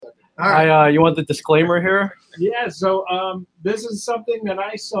All right. You want the disclaimer here? Yeah, so this is something that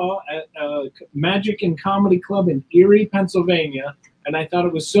I saw at Magic and Comedy Club in Erie, Pennsylvania, and I thought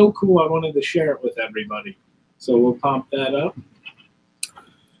it was so cool I wanted to share it with everybody. So we'll pump that up.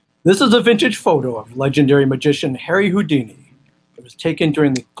 This is a vintage photo of legendary magician Harry Houdini. It was taken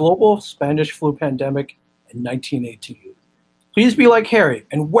during the global Spanish flu pandemic in 1918. Please be like Harry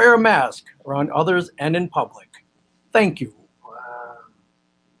and wear a mask around others and in public. Thank you.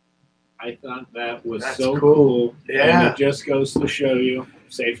 I thought that was That's so cool. cool. Yeah. And it just goes to show you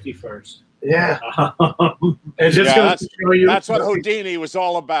safety first. Yeah. It just Yeah, goes to show you. That's what Houdini was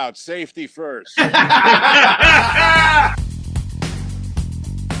all about. Safety first.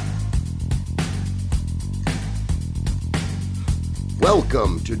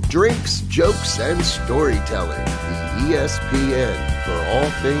 Welcome to Drinks, Jokes, and Storytelling, the ESPN for all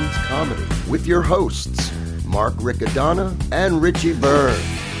things comedy, with your hosts, Mark Riccadonna and Richie Byrne.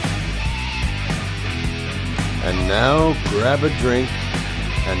 And now, grab a drink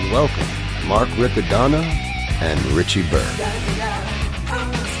and welcome Mark Riccadonna and Richie Byrne.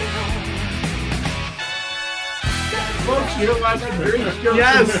 Folks, you're watching Drinks, Jokes,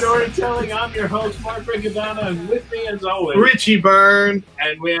 and Storytelling. I'm your host, Mark Riccadonna, and with me, as always, Richie Byrne.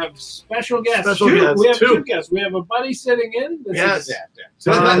 And we have special guests. We have two guests. We have a buddy sitting in. Yes.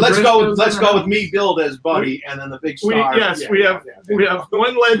 So let's go with me, Bill, as Buddy, and then the big star. We have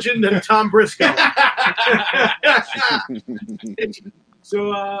one legend and Tom Briscoe.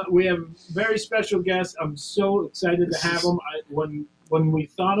 So we have very special guests. I'm so excited to have him. When we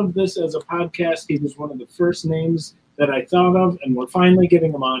thought of this as a podcast, he was one of the first names that I thought of, and we're finally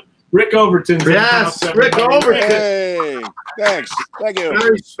getting him on. Rick Overton. Yes, Rick Overton. Hey, thanks. Thank you.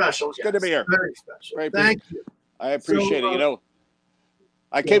 Very special. Good to be here. Very special. Very Thank you. I appreciate it. You know,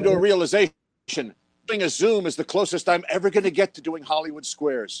 I came to a realization. Doing a Zoom is the closest I'm ever going to get to doing Hollywood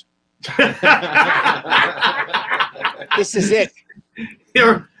Squares. This is it.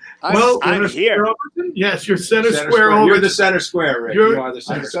 I'm here. Yes, you're center square. You're Overton. the center square, Rick. You are the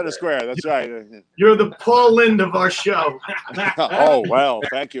I'm center square. That's right. You're the Paul Lind of our show. Oh, well,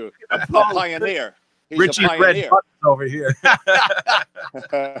 thank you. A pioneer. He's Richie a Red pioneer. Buttons over here.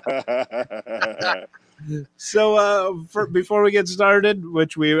 So before we get started,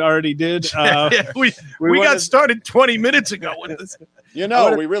 which we already did, we got started 20 minutes ago with this. You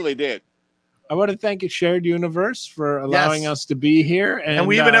know, we really did. I want to thank Shared Universe for allowing us to be here. And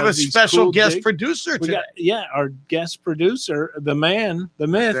we even have a these special cool guest gigs. producer We today. got, our guest producer, the man, the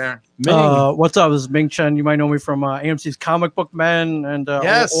myth, There. Ming. What's up? This is Ming Chen. You might know me from AMC's Comic Book Man, and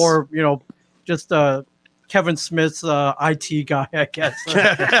Yes. or just Kevin Smith's IT guy, I guess.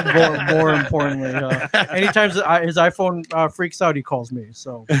 More importantly, anytime his iPhone freaks out, he calls me.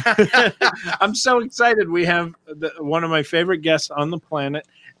 So I'm so excited. We have one of my favorite guests on the planet,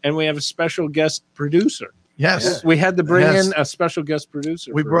 and we have a special guest producer. Yes. We had to bring Yes. in a special guest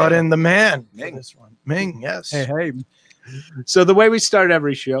producer. We for brought it. in the man. Ming. For this one. Ming, yes. hey, So the way we start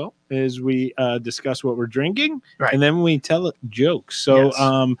every show is we discuss what we're drinking, Right. and then we tell jokes. So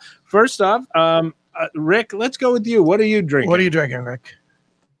Yes. first off, Rick, let's go with you. What are you drinking? What are you drinking, Rick?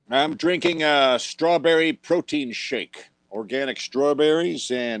 I'm drinking a strawberry protein shake. Organic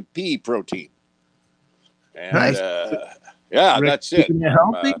strawberries and pea protein. And, Nice. Rick, that's it. keeping you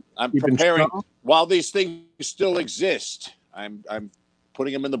healthy? I'm Keeping preparing strong? while these things still exist. I'm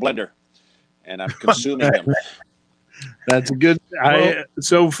putting them in the blender, and I'm consuming them. That's good.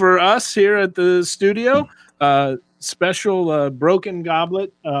 So for us here at the studio, special Broken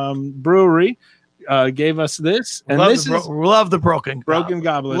Goblet Brewery gave us this, and this is love the Broken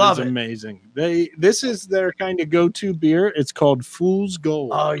Goblet. Love is it. amazing. This is their kind of go-to beer. It's called Fool's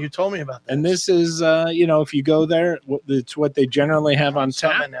Gold. Oh, you told me about that. And this is, if you go there, it's what they generally have on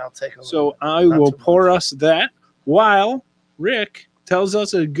tap. Now take a So look. I Not will too pour much. us that while Rick tells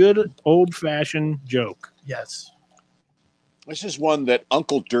us a good old-fashioned joke. Yes. This is one that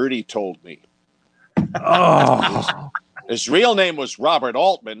Uncle Dirty told me. Oh. His real name was Robert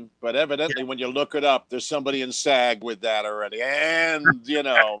Altman, but evidently when you look it up, there's somebody in SAG with that already. And,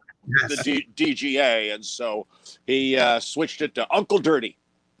 the DGA. And so he switched it to Uncle Dirty.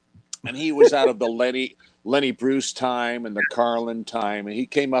 And he was out of the Lenny Bruce time and the Carlin time. And he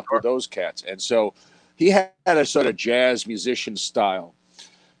came up with those cats. And so he had a sort of jazz musician style.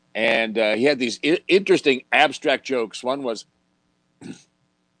 And he had these interesting abstract jokes. One was,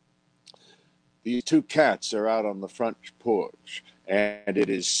 these two cats are out on the front porch, and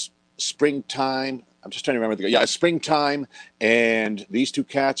it is springtime. I'm just trying to remember. It's springtime, and these two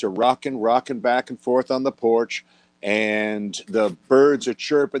cats are rocking back and forth on the porch, And the birds are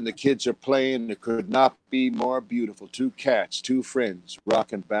chirping, the kids are playing. It could not be more beautiful. two cats, two friends,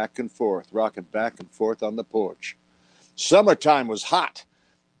 rocking back and forth on the porch. Summertime was hot,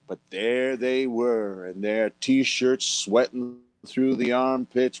 but there they were in their T-shirts, sweating through the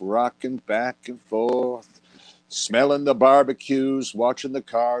armpits, rocking back and forth, smelling the barbecues, watching the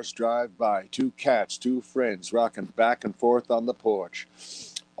cars drive by. Two cats, two friends, rocking back and forth on the porch.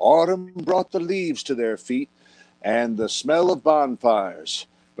 Autumn brought the leaves to their feet and the smell of bonfires,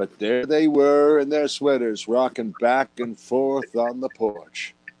 but there they were in their sweaters, rocking back and forth on the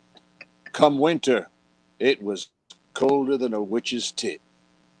porch. Come winter, it was colder than a witch's tit,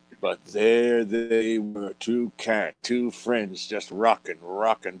 but there they were, two friends, just rocking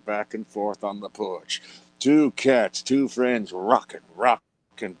back and forth on the porch. Two cats, two friends, rocking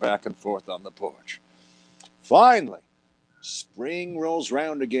back and forth on the porch. Finally, spring rolls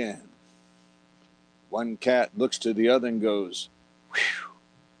round again. One cat looks to the other and goes, "Whew."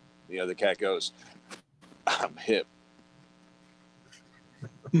 The other cat goes, "I'm hip."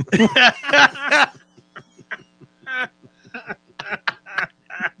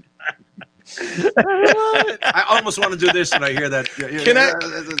 I almost want to do this when I hear that.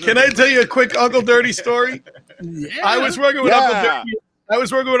 Can I tell you a quick Uncle Dirty story? Yeah. I was working with Uncle Dirty. I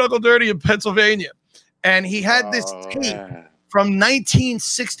was working with Uncle Dirty in Pennsylvania, and he had this tape from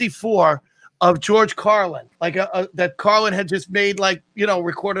 1964 of George Carlin, like that Carlin had just made,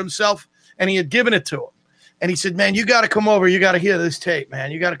 recorded himself, and he had given it to him. And he said, "Man, you got to come over. You got to hear this tape,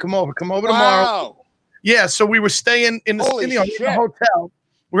 man. You got to come over. Come over tomorrow." Yeah, so we were staying in the hotel.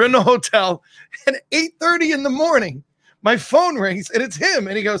 We're in the hotel, and 8:30 in the morning, my phone rings, and it's him.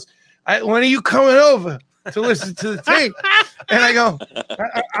 And he goes, "When are you coming over to listen to the tape?" And I go,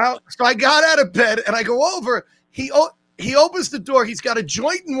 so I got out of bed, and I go over. He opens the door. He's got a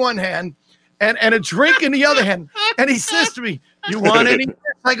joint in one hand and a drink in the other hand. And he says to me, "You want any?"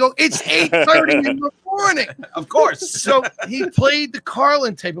 I go, "It's 8:30 in the morning." Of course. So he played the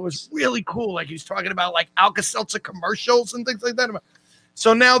Carlin tape. It was really cool. Like, he was talking about like Alka-Seltzer commercials and things like that.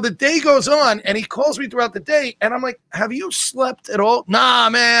 So now the day goes on, and he calls me throughout the day, and I'm like, "Have you slept at all?" "Nah,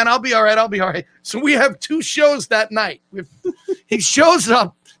 man, I'll be all right. So we have two shows that night. He shows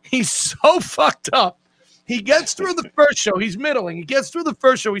up. He's so fucked up. He gets through the first show. He's middling. He gets through the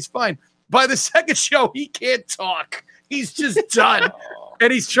first show. He's fine. By the second show, he can't talk. He's just done.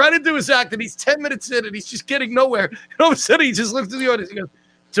 And he's trying to do his act, and he's 10 minutes in, and he's just getting nowhere. And all of a sudden, he just looks at the audience. He goes,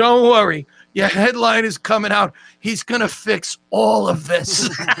 "Don't worry. Your headline is coming out. He's going to fix all of this."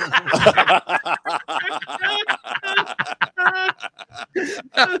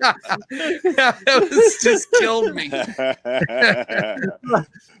 That was just killed me.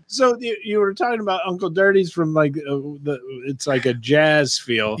 So you were talking about Uncle Dirty's from it's like a jazz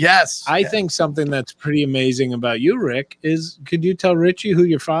feel. Yes. I think something that's pretty amazing about you, Rick, is could you tell Richie who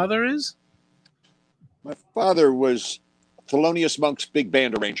your father is? My father was Thelonious Monk's big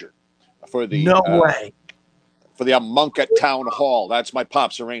band arranger for the way. For the Monk at Town Hall. That's my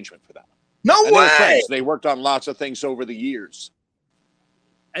pop's arrangement for that. No and way. They worked on lots of things over the years.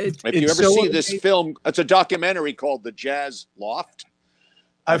 If you ever so see this film, it's a documentary called The Jazz Loft.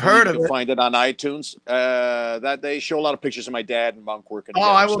 I've heard of it. You can it. find it on iTunes. That they show a lot of pictures of my dad and Monk working. Oh,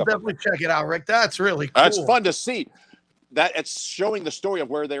 I will definitely check it out, Rick. That's really cool. It's fun to see. That it's showing the story of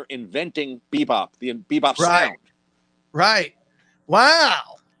where they're inventing bebop, the bebop sound. Right. Wow.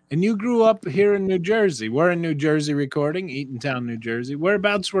 And you grew up here in New Jersey. We're in New Jersey recording, Eatontown, New Jersey.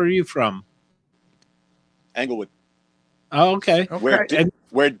 Whereabouts were you from? Englewood. Oh, okay.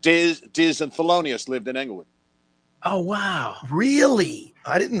 Where Diz and Thelonious lived in Englewood. Oh, wow. Really?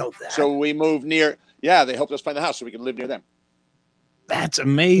 I didn't know that. So we moved near. Yeah, they helped us find the house so we could live near them. That's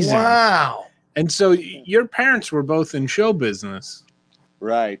amazing. Wow. And so your parents were both in show business.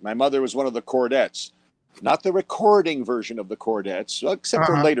 Right. My mother was one of the Chordettes. Not the recording version of the Chordettes, except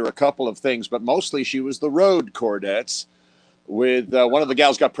for later a couple of things, but mostly she was the road Chordettes. With one of the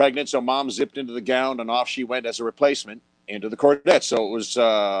gals got pregnant, so mom zipped into the gown and off she went as a replacement into the Chordettes. So it was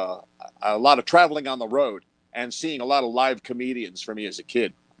a lot of traveling on the road and seeing a lot of live comedians for me as a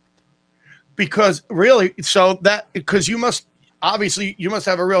kid. Because you must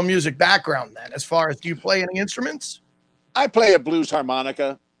have a real music background then, as far as, do you play any instruments? I play a blues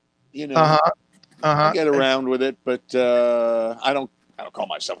harmonica, I get around with it, but I don't call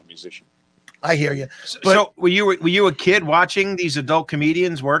myself a musician. I hear you. So were you a kid watching these adult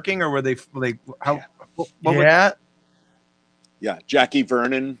comedians working, or were they how? Yeah, Jackie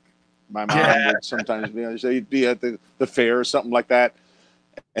Vernon. My mom would sometimes he'd be at the fair or something like that.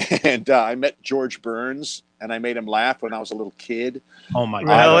 And I met George Burns, and I made him laugh when I was a little kid. Oh my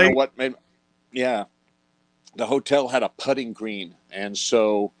God! I don't know what made. Yeah, the hotel had a putting green, and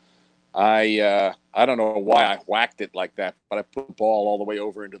so I don't know why I whacked it like that, but I put the ball all the way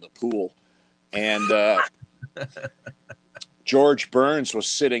over into the pool, and George Burns was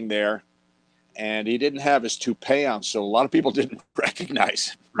sitting there, and he didn't have his toupee on, so a lot of people didn't recognize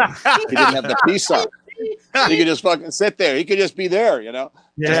him. He didn't have the piece on. He could just fucking sit there. He could just be there, you know.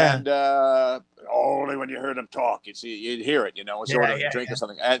 Yeah. And only when you heard him talk, you'd hear it, you know, sort of drink or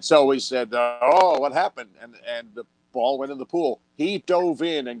something. And so we said, "Oh, what happened?" And the ball went in the pool. He dove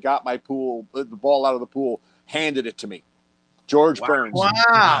in and got the ball out of the pool, handed it to me. George Burns. Wow.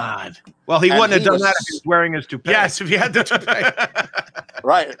 God. Well, he wouldn't have done that if he was wearing his toupee. Yes, if he had the toupee.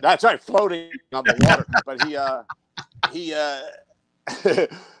 Right. That's right. Floating on the water. But he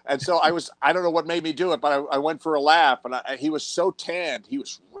and so I don't know what made me do it, but I went for a laugh, and he was so tanned. He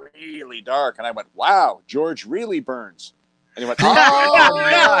was really dark. And I went, "Wow, George really burns." And he went, "Oh."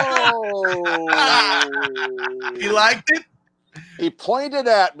 He liked it? He pointed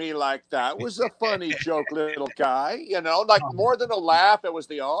at me like that was a funny joke, little guy. You know, like more than a laugh, it was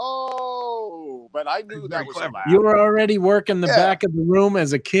the "oh." But I knew that was a laugh. You were already working the back of the room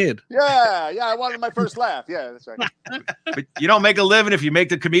as a kid. Yeah, I wanted my first laugh. Yeah, that's right. But you don't make a living if you make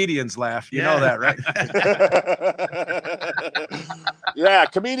the comedians laugh. You know that, right? Yeah,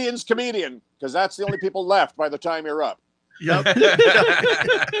 comedian, because that's the only people left by the time you're up. Yep.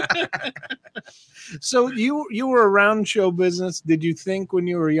 So you were around show business. Did you think when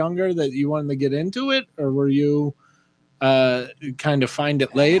you were younger that you wanted to get into it, or were you kind of find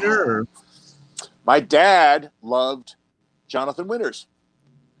it later? Or? My dad loved Jonathan Winters.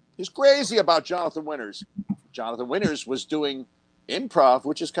 He's crazy about Jonathan Winters. Jonathan Winters was doing improv,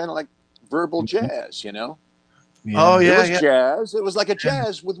 which is kind of like verbal jazz, you know? Yeah. Oh, yeah. It was jazz. It was like a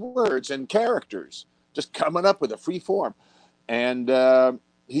jazz with words and characters, just coming up with a free form. And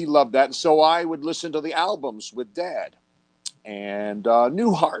he loved that. And so I would listen to the albums with Dad and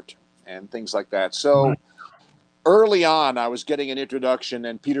Newhart and things like that. So early on, I was getting an introduction,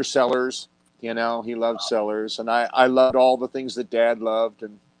 and Peter Sellers, you know, he loved Sellers. And I loved all the things that Dad loved.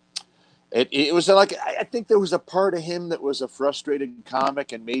 And it was like, I think there was a part of him that was a frustrated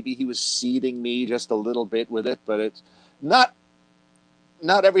comic, and maybe he was seeding me just a little bit with it. But it's not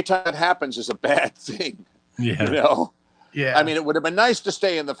every time it happens is a bad thing. Yeah. You know? Yeah. I mean, it would have been nice to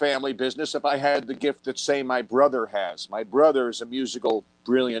stay in the family business if I had the gift that, say, my brother has. My brother is a musical,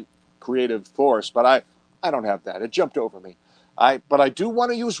 brilliant, creative force, but I don't have that. It jumped over me. But I do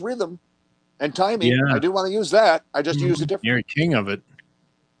want to use rhythm and timing. Yeah. I do want to use that. I just use it differently. You're a king of it.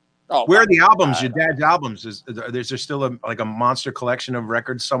 Oh, Where are the albums? Your dad's albums? Is there still a monster collection of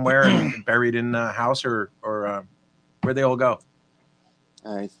records somewhere buried in a house, or where'd they all go?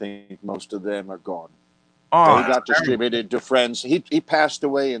 I think most of them are gone. Oh, they got distributed to friends. He passed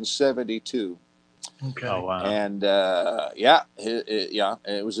away in 1972. Okay. Oh wow. And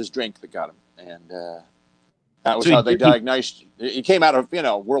it was his drink that got him. And that was how they diagnosed. He came out of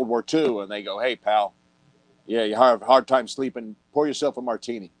World War II, and they go, "Hey, pal, yeah, you have a hard time sleeping. Pour yourself a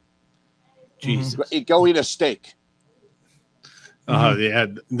martini. Jesus, go eat a steak." Oh yeah,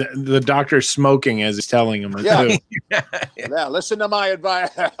 the doctor's smoking as he's telling him. Yeah, yeah. Listen to my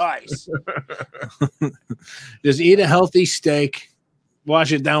advice. Just eat a healthy steak,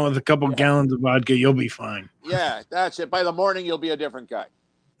 wash it down with a couple gallons of vodka. You'll be fine. Yeah, that's it. By the morning, you'll be a different guy.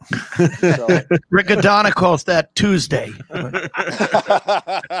 So. Riccadonna calls that Tuesday.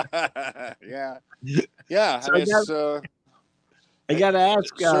 Yeah. So I gotta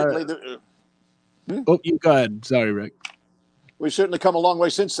ask. You go ahead. Sorry, Rick. We've certainly come a long way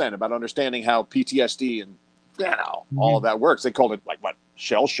since then about understanding how PTSD and all of that works. They called it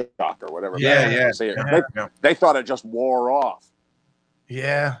shell shock or whatever. Yeah. They thought it just wore off.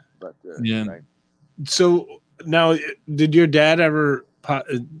 Yeah. But Right. So now, did your dad ever?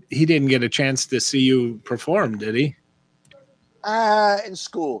 He didn't get a chance to see you perform, did he? In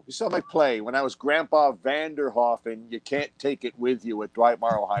school. You saw my play when I was Grandpa Vanderhoffen. You can't take it with you at Dwight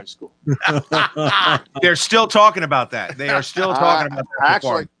Morrow High School. They're still talking about that. They are still talking about that.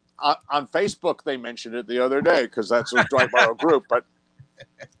 Actually, on Facebook, they mentioned it the other day because that's a Dwight Morrow group. But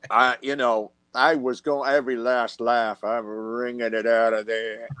I was going every last laugh. I'm wringing it out of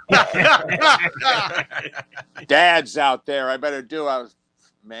there. Dad's out there. I better do.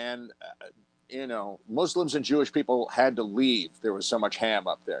 Muslims and Jewish people had to leave. There was so much ham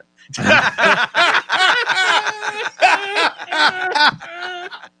up there. It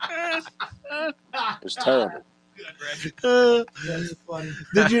was terrible.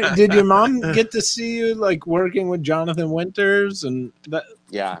 Did your mom get to see you working with Jonathan Winters and that?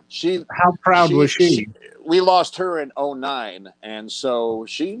 Yeah, How proud was she? We lost her in 2009, and so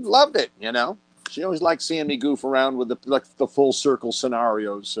she loved it. She always liked seeing me goof around with the full circle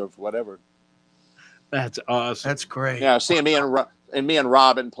scenarios of whatever. That's awesome. That's great. Yeah, seeing me and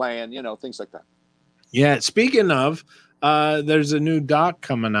Robin playing, things like that. Yeah. Speaking of, there's a new doc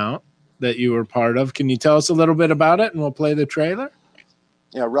coming out that you were part of. Can you tell us a little bit about it, and we'll play the trailer?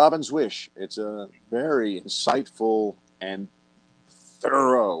 Yeah, Robin's Wish. It's a very insightful and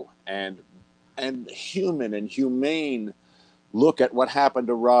thorough and human and humane look at what happened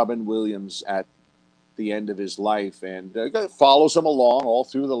to Robin Williams at the end of his life, and it follows him along all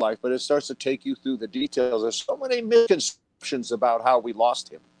through the life, but it starts to take you through the details. There's so many misconceptions about how we lost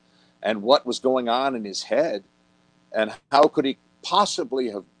him and what was going on in his head, and how could he possibly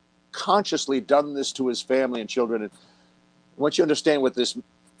have consciously done this to his family and children. And once you understand what this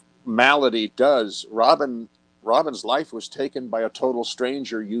malady does, Robin's life was taken by a total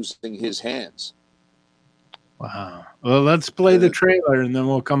stranger using his hands. Wow. Well, let's play the trailer, and then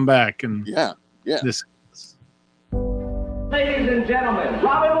we'll come back and discuss. Ladies and gentlemen,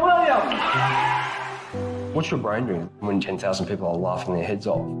 Robin Williams. What's your brain doing when 10,000 people are laughing their heads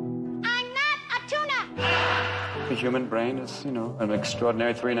off? I'm not a tuna. The human brain is, an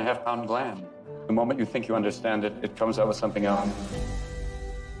extraordinary 3.5-pound gland. The moment you think you understand it, it comes out with something else.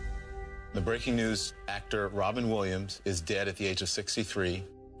 The breaking news: actor Robin Williams is dead at the age of 63.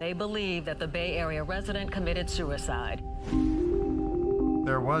 They believe that the Bay Area resident committed suicide.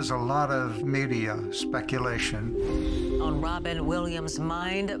 There was a lot of media speculation on Robin Williams'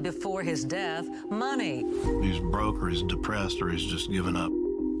 mind before his death: money. He's broke, or he's depressed, or he's just given up.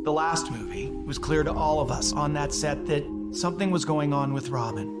 The last movie, it was clear to all of us on that set that something was going on with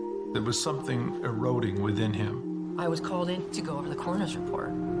Robin. There was something eroding within him. I was called in to go over the coroner's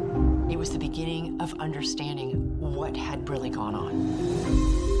report. It was the beginning of understanding what had really gone on.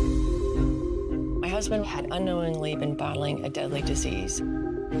 My husband had unknowingly been battling a deadly disease.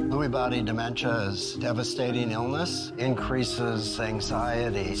 Lewy body dementia is a devastating illness, increases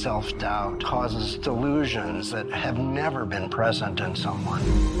anxiety, self-doubt, causes delusions that have never been present in someone.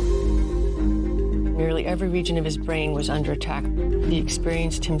 Nearly every region of his brain was under attack. He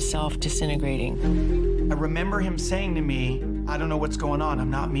experienced himself disintegrating. I remember him saying to me, I don't know what's going on. I'm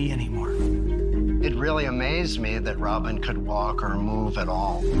not me anymore. It really amazed me that Robin could walk or move at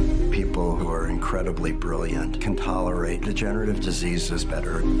all. People who are incredibly brilliant can tolerate degenerative diseases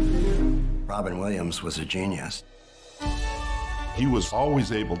better. Robin Williams was a genius. He was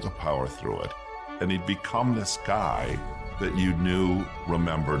always able to power through it, and he'd become this guy that you knew,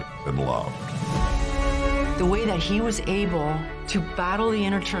 remembered, and loved. The way that he was able to battle the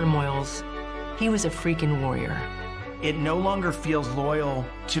inner turmoils, he was a freaking warrior. It no longer feels loyal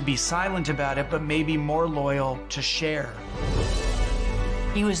to be silent about it, but maybe more loyal to share.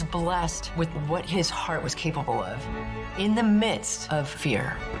 He was blessed with what his heart was capable of. In the midst of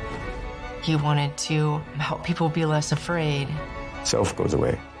fear, he wanted to help people be less afraid. Self goes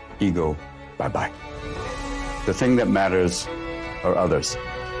away. Ego, bye-bye. The thing that matters are others.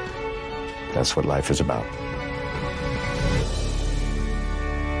 That's what life is about.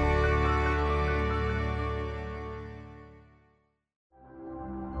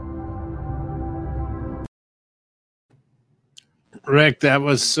 Rick, that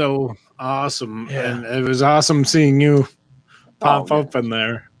was so awesome. Yeah. And it was awesome seeing you pop up in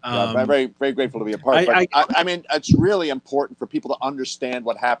there. I'm very, very grateful to be a part. I mean, it's really important for people to understand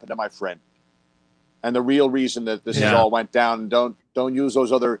what happened to my friend and the real reason that this all went down. Don't use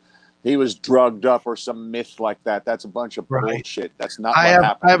those other, he was drugged up or some myth like that. That's a bunch of bullshit. That's not what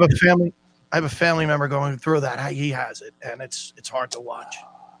happened. I have a family member going through that. He has it, and it's hard to watch.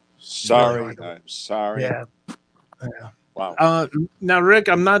 Sorry. I'm sorry. Yeah. Wow. Now, Rick,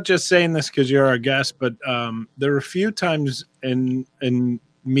 I'm not just saying this because you're our guest, but there are a few times in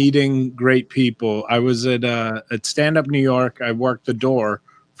meeting great people. I was at Stand Up New York. I worked the door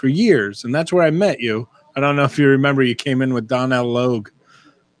for years, and that's where I met you. I don't know if you remember. You came in with Donnell Logue.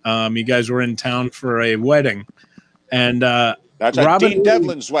 You guys were in town for a wedding, and that's Dean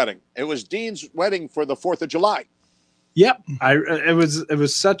Devlin's wedding. It was Dean's wedding for the 4th of July. Yep. It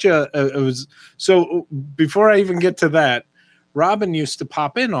was such a, so before I even get to that, Robin used to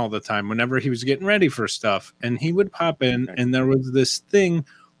pop in all the time whenever he was getting ready for stuff, and he would pop in, and there was this thing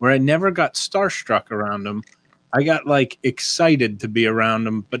where I never got starstruck around him. I got like excited to be around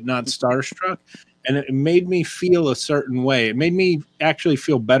him, but not starstruck. And it made me feel a certain way. It made me actually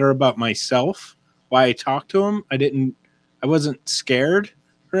feel better about myself while I talked to him. I wasn't scared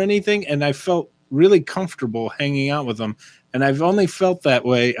or anything. And I felt really comfortable hanging out with him. And I've only felt that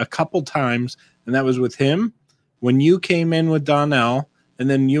way a couple times. And that was with him when you came in with Donnell, and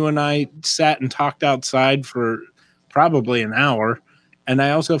then you and I sat and talked outside for probably an hour. And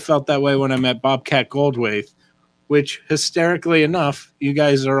I also felt that way when I met Bobcat Goldthwait, which hysterically enough, you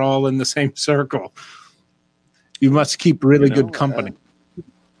guys are all in the same circle. You must keep really good company.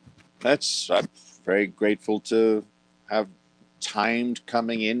 I'm very grateful to have timed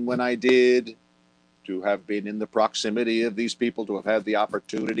coming in when I did, to have been in the proximity of these people, to have had the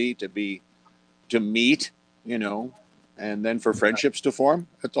opportunity to meet, and then for friendships to form.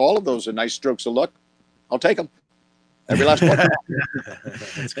 All of those are nice strokes of luck. I'll take them. Every last one.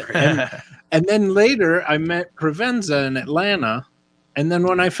 That's great. And then later I met Provenza in Atlanta. And then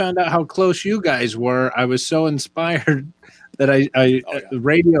when I found out how close you guys were, I was so inspired that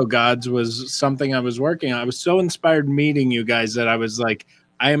Radio Gods was something I was working on. I was so inspired meeting you guys that I was like,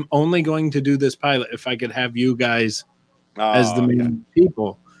 I am only going to do this pilot if I could have you guys as the main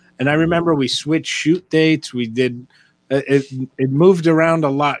people. And I remember we switched shoot dates. We did it moved around a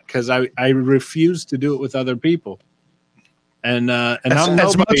lot because I refused to do it with other people. And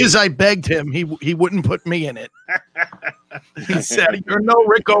as much as I begged him, he wouldn't put me in it. He said, "You're no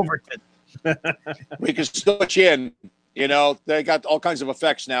Rick Overton." We can switch in. They got all kinds of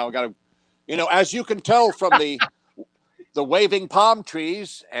effects now. We got to, as you can tell from the waving palm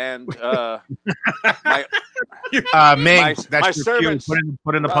trees and my Ming, that's my your servants. Cue.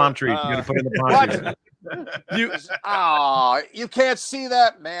 Put in the palm trees. You got to put in the palm trees. You can't see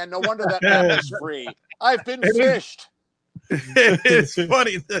that, man. No wonder that map is free. I've been fished. It's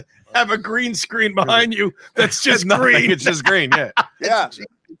funny to have a green screen behind you that's just green. It's just green, yeah. Yeah.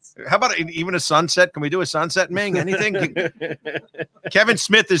 How about even a sunset? Can we do a sunset, Ming? Anything? Kevin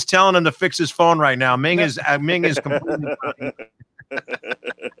Smith is telling him to fix his phone right now. Ming is completely.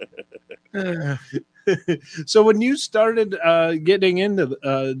 So when you started getting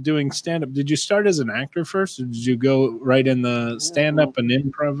into doing stand-up, did you start as an actor first, or did you go right in the stand-up and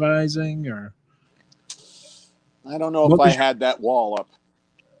improvising, or? I don't know if I had that wall up.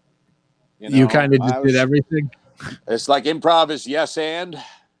 You kind of just did everything? It's like improv is yes and.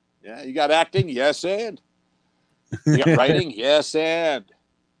 Yeah, you got acting, yes and. You got writing, yes and.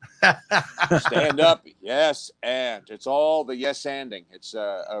 Stand up, yes and. It's all the yes anding. It's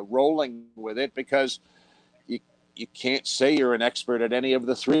rolling with it because you can't say you're an expert at any of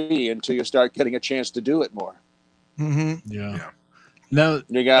the three until you start getting a chance to do it more. Mm-hmm. Yeah. No,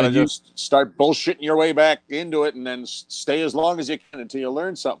 you got to just start bullshitting your way back into it and then stay as long as you can until you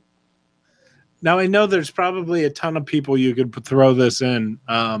learn something. Now, I know there's probably a ton of people you could throw this in,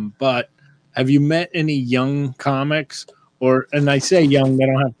 but have you met any young comics? And I say young, they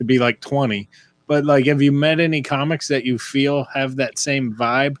don't have to be like 20, but like, have you met any comics that you feel have that same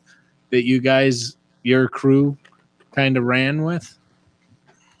vibe that you guys, your crew, kind of ran with?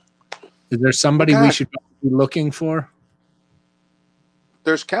 Is there somebody we should be looking for?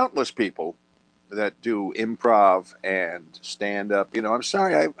 There's countless people that do improv and stand up. I'm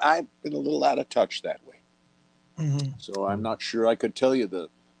sorry, I've been a little out of touch that way. Mm-hmm. So I'm not sure I could tell you the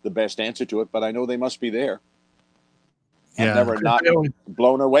best answer to it, but I know they must be there. Yeah. I'm never not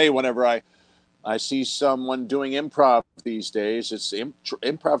blown away whenever I see someone doing improv these days. It's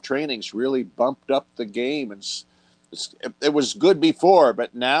improv training's really bumped up the game, and it was good before,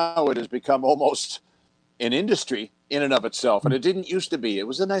 but now it has become almost an industry in and of itself. And it didn't used to be. It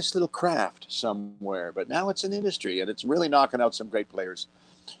was a nice little craft somewhere, but now it's an industry, and it's really knocking out some great players.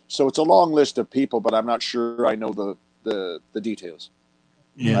 So it's a long list of people, but I'm not sure I know the details.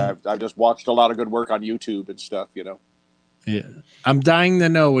 Yeah. I've just watched a lot of good work on YouTube and stuff, Yeah. I'm dying to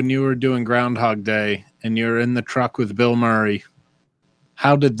know, when you were doing Groundhog Day and you're in the truck with Bill Murray,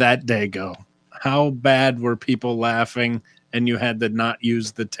 how did that day go? How bad were people laughing and you had to not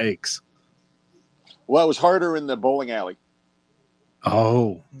use the takes? Well, it was harder in the bowling alley.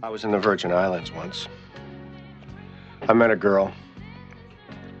 Oh. I was in the Virgin Islands once. I met a girl.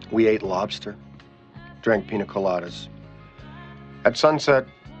 We ate lobster, drank pina coladas. At sunset,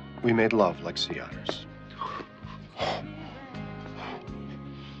 we made love like sea otters.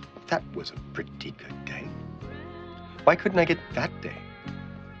 That was a pretty good day. Why couldn't I get that day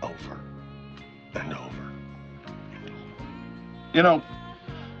over and over?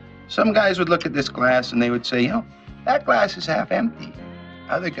 Some guys would look at this glass and they would say, that glass is half empty.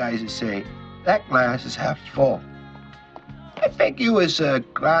 Other guys would say, that glass is half full. I think you was a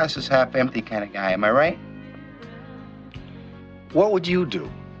glass is half empty kind of guy, am I right? What would you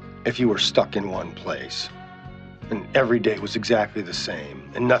do if you were stuck in one place and every day was exactly the same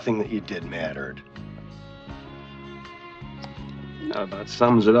and nothing that you did mattered? That about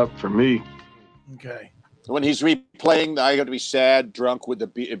sums it up for me. Okay. When he's replaying, I got to be sad, drunk with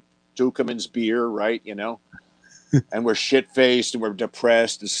the Dukeman's beer, right? And we're shit-faced and we're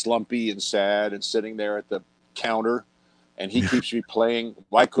depressed and slumpy and sad and sitting there at the counter. and he keeps replaying.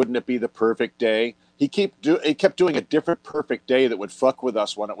 Why couldn't it be the perfect day? He kept doing a different perfect day that would fuck with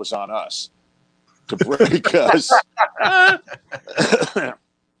us when it was on us to break us.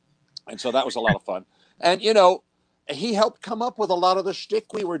 And so that was a lot of fun. And he helped come up with a lot of the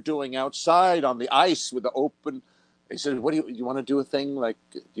shtick we were doing outside on the ice with the open. He said, "What do you want to do a thing like?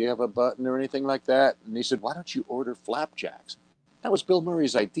 Do you have a button or anything like that?" And he said, "Why don't you order flapjacks?" That was Bill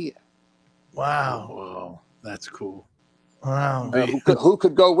Murray's idea. Wow. Whoa, that's cool. Wow. Who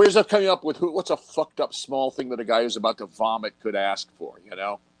could go? Where's that coming up with? What's a fucked up small thing that a guy who's about to vomit could ask for?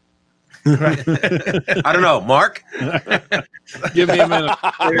 Right. I don't know, Mark. Give me a minute.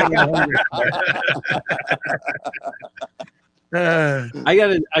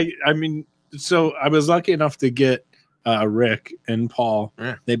 I mean, so I was lucky enough to get Rick and Paul.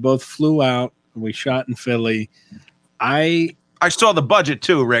 Yeah. They both flew out. We shot in Philly. I saw the budget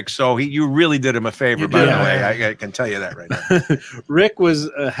too, Rick. So you really did him a favor, by the way. I can tell you that right now. Rick was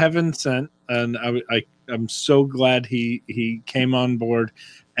heaven sent, and I'm so glad he came on board.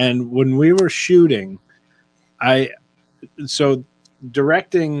 And when we were shooting,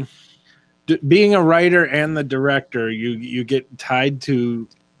 directing, being a writer and the director, you get tied to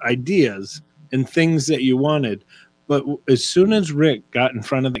ideas and things that you wanted. But as soon as Rick got in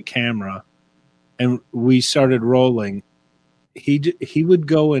front of the camera and we started rolling, he would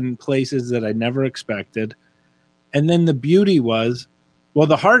go in places that I never expected. And then the beauty was, well,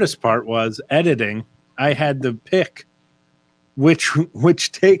 the hardest part was editing. I had to pick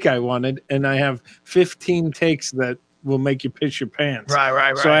which take I wanted, and I have 15 takes that will make you piss your pants.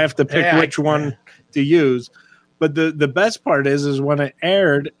 Right. So I have to pick which one to use. But the best part is when it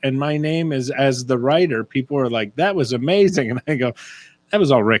aired and my name is as the writer, people are like, "That was amazing," and I go, "That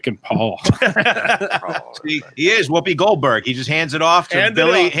was all Rick and Paul." See, he is Whoopi Goldberg. He just hands it off to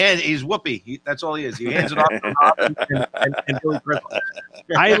Billy. He's Whoopi. That's all he is. He hands it off to Bob and Billy Crystal.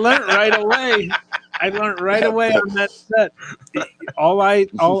 I learned right away. On that set. All I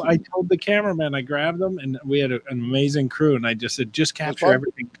told the cameraman, I grabbed them, and we had an amazing crew, and I just said, "Just capture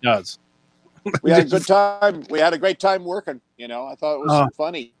everything he does." We had a good time. We had a great time working. I thought it was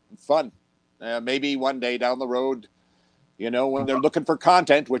fun. Maybe one day down the road, when they're looking for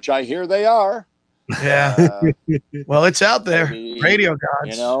content, which I hear they are. Yeah. Well, it's out there. Radio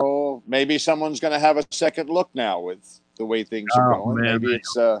gods. Maybe someone's going to have a second look now with the way things are going. Man, maybe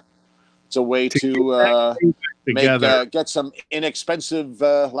it's a way to get some inexpensive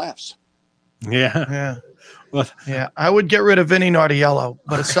laughs. Yeah. Well, yeah, I would get rid of Vinny Nardiello,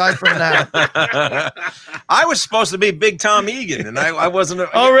 but aside from that, I was supposed to be Big Tom Egan, and I wasn't.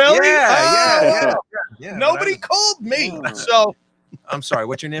 Oh, really? Yeah. Nobody called me, so I'm sorry.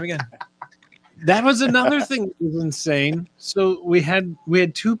 What's your name again? That was another thing that was insane. So we had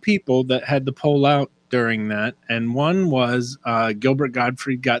two people that had to pull out during that, and one was Gilbert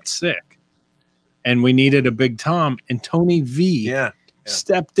Gottfried got sick, and we needed a Big Tom, and Tony V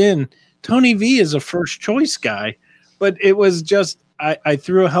stepped in. Tony V is a first choice guy, but it was just I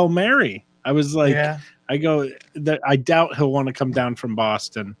threw a Hail Mary. I was like, I doubt he'll want to come down from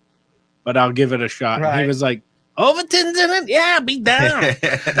Boston, but I'll give it a shot. Right. And he was like, Overton's in it? Yeah, be down.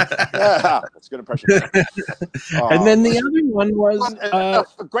 That's good impression. And then the other one was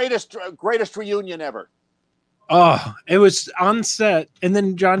greatest reunion ever. Oh, it was on set, and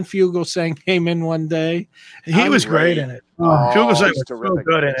then John Fugelsang came in one day. He was great in it. Fugelsang was so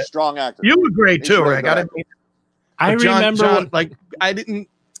good in it. Strong actor. You were great too, Rick. I remember, I didn't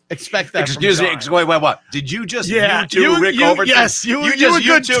expect that. Excuse me. Wait. What? Did you just YouTube Rick Overton? Yes, you were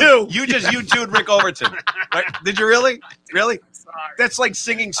good too. You just YouTubed Rick Overton. Right? Did you really? Really? That's like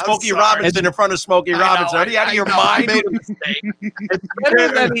singing Smokey Robinson in front of Smokey Robinson. Are you out of your mind? Made a mistake.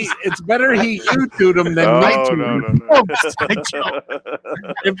 It's better he YouTubed him than me too.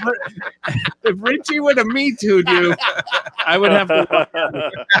 If Richie would have me too'd you, I would have to.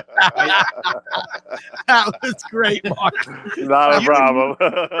 That was great, Mark. Not a problem.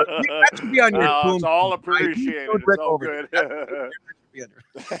 You have to be on your it's all appreciated. It's all good.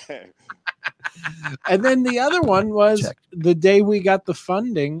 And then the other one was the day we got the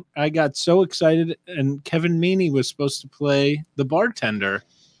funding. I got so excited, and Kevin Meaney was supposed to play the bartender,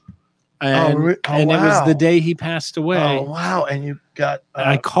 and it was the day he passed away. Oh wow! And you got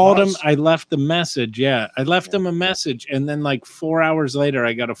I called him. I left a message. Yeah, I left him a message, and then like 4 hours later,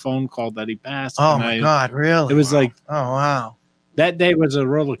 I got a phone call that he passed. Oh my God! Really? It was like, oh wow. That day was a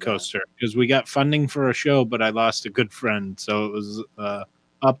roller coaster because we got funding for a show, but I lost a good friend, so it was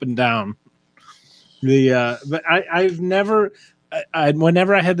up and down. But I've never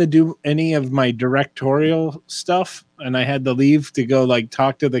whenever I had to do any of my directorial stuff and I had to leave to go like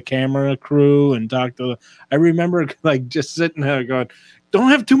talk to the camera crew and I remember like just sitting there going, don't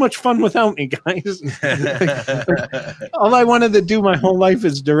have too much fun without me, guys. All I wanted to do my whole life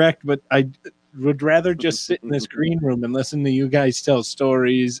is direct, but I would rather just sit in this green room and listen to you guys tell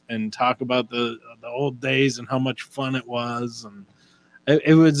stories and talk about the old days and how much fun it was. And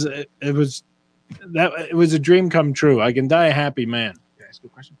it was a dream come true. I can die a happy man. Can I ask you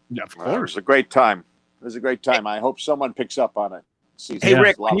a question? Yeah, of It course. was a great time. It was a great time. I hope someone picks up on it. Hey,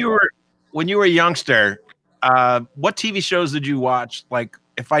 Rick, when you were a youngster, what TV shows did you watch? Like,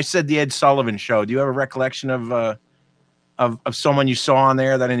 if I said the Ed Sullivan Show, do you have a recollection of someone you saw on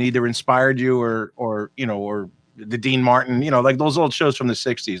there that either inspired you or the Dean Martin, like those old shows from the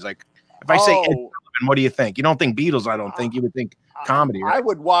 60s? Like, if I say Ed Sullivan, what do you think? You don't think Beatles, I don't think. You would think comedy, right? I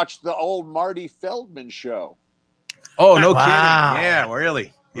would watch the old Marty Feldman show. Oh, no kidding. Yeah,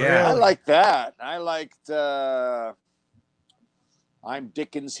 really. Yeah. I like that. I liked I'm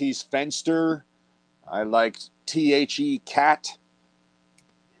Dickens, He's Fenster. I liked T.H.E. Cat.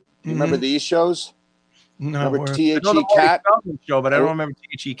 You remember these shows? No. Remember T.H.E. Cat? Show, but I don't remember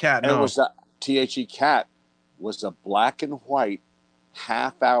T.H.E. Cat. No. It was T.H.E. Cat was a black and white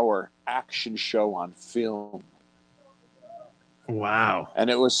half-hour action show on film. Wow. And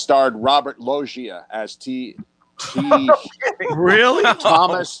it was starred Robert Loggia as Really?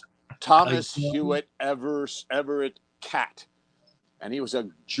 Thomas Hewitt Everett Cat. And he was a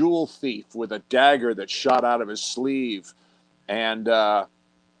jewel thief with a dagger that shot out of his sleeve. And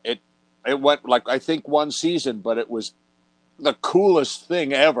it went like, I think, one season, but it was the coolest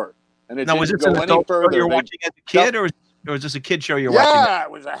thing ever. And it now, didn't was this go an any adult show further. you were watching as a kid, or was this a kid show you're watching? Yeah,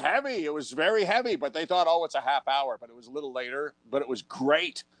 it was it was very heavy, but they thought, it's a half hour, but it was a little later, but it was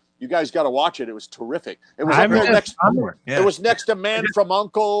great. You guys got to watch it. It was terrific. It was it was next to Man from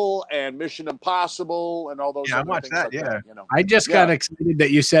U.N.C.L.E. and Mission Impossible and all those. Yeah, I other watched things that. like Yeah, that, I just got excited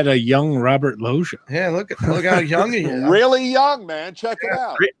that you said a young Robert Loggia. Yeah, look how young he is. Really young, man. Check it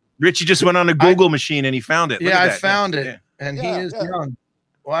out. Richie just went on a Google machine and he found it. Look Yeah, at I that. found it, and he is young.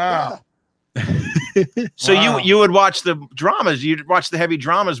 Wow. So you would watch the dramas. You'd watch the heavy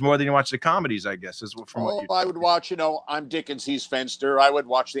dramas more than you watch the comedies, I guess. Is from what you. I would watch, I'm Dickens, He's Fenster. I would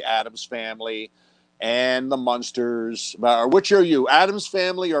watch the Addams Family and the Munsters. Which are you, Addams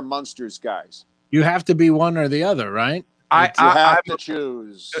Family or Munsters guys? You have to be one or the other, right? You have to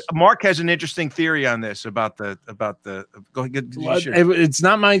choose. Mark has an interesting theory on this about the. Go ahead. It's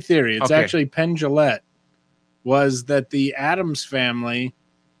not my theory. It's Okay. actually Penn Jillette. Was that the Addams Family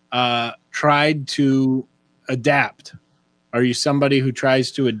tried to adapt? Are you somebody who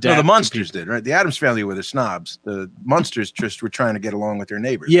tries to adapt? No, the Munsters did, right? The Addams Family were the snobs. The Munsters just were trying to get along with their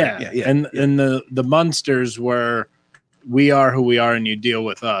neighbors. Yeah, right? And the Munsters were, we are who we are, and you deal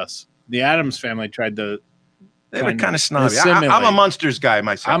with us. The Addams Family tried to. They were kind of snobby. I'm a Munsters guy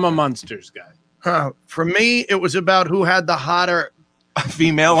myself. I'm a Munsters guy. For me, it was about who had the hotter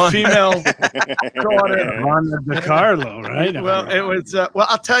female daughter. Rhonda DiCarlo, right? Well, it was. Well,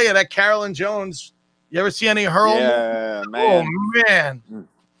 I'll tell you that Carolyn Jones. You ever see any of her? Yeah, man. Oh man.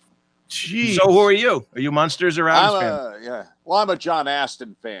 Jeez. So who are you? Are you Munsters or Addams Family? Yeah. Well, I'm a John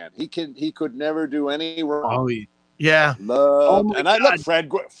Astin fan. He could never do any wrong. Oh, yeah. And I love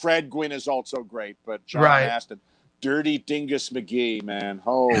Fred Gwynn is also great, but John Astin, Dirty Dingus McGee, man,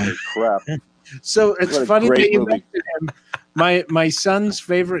 holy crap! So it's What a funny great that you movie. mentioned him. My son's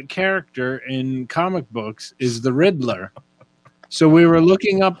favorite character in comic books is the Riddler. So we were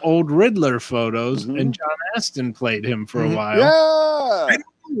looking up old Riddler photos, and John Astin played him for a while. Yeah. I don't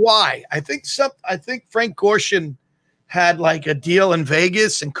know why. I think Frank Gorshin had like a deal in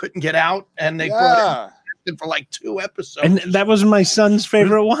Vegas and couldn't get out, and they brought him for like 2 episodes. And that was my son's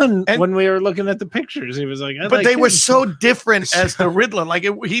favorite one. When we were looking at the pictures, he was like, but they were so different as the Riddler. Like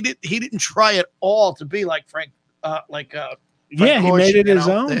he didn't try at all to be like Frank. Frank he made Gorshin, it his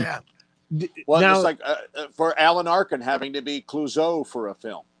you know? own. Yeah. Well, Now- it's like for Alan Arkin having to be Clouseau for a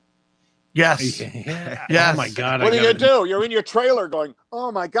film. Yes. Yeah. Yes. Oh my God. What are you gonna do? You're in your trailer going, "Oh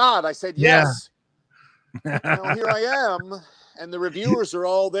my God!" I said yes. Well, here I am, and the reviewers are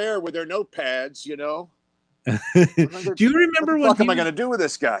all there with their notepads. Do you remember what when am I going to do with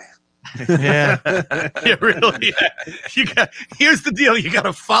this guy? Yeah. Yeah, really. Yeah. Here's the deal. You got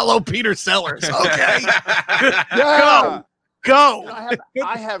to follow Peter Sellers. Okay. Yeah. Go.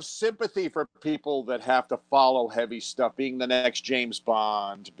 I have sympathy for people that have to follow heavy stuff, being the next James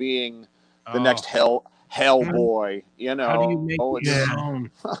Bond, being the next Hellboy. How do you make your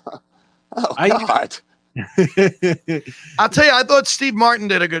own? Oh God. I'll tell you, I thought Steve Martin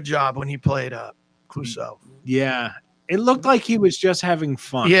did a good job when he played Clouseau. Yeah. It looked like he was just having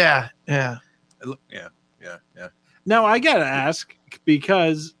fun. Yeah. Yeah. Now I gotta ask,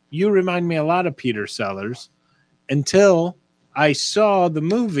 because you remind me a lot of Peter Sellers until I saw the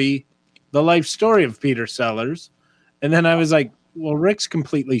movie The Life Story of Peter Sellers, and then I was like, well, Rick's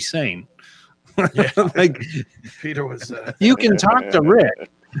completely sane. Like Peter was you can talk to Rick,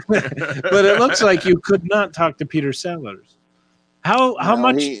 but it looks like you could not talk to Peter Sellers. How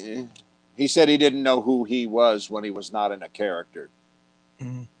much he said he didn't know who he was when he was not in a character.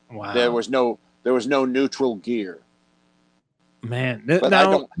 Wow. There was no neutral gear. Man, But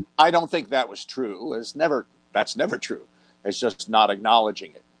now, I don't think that was true. That's never true. It's just not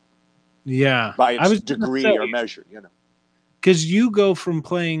acknowledging it yeah, by I was its gonna degree say, or measure, you know. because you go from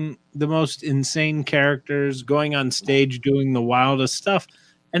playing the most insane characters, going on stage, doing the wildest stuff,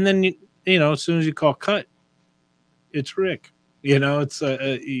 and then you know, as soon as you call cut, it's Rick. You know, it's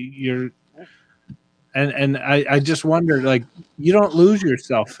you're, and I just wonder, like, you don't lose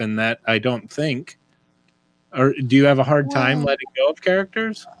yourself in that, I don't think, or do you have a hard time letting go of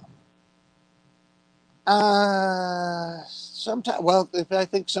characters? Sometimes, well, I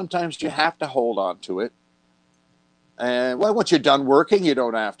think sometimes you have to hold on to it. And well, once you're done working, you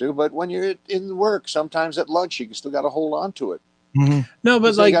don't have to. But when you're in work, sometimes at lunch, you still got to hold on to it. No,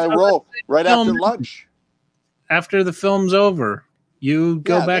 but So like you got to roll right after lunch. After the film's over, you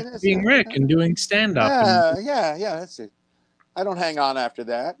go Yeah, back then to it's being Rick and doing stand up. Yeah, that's it. I don't hang on after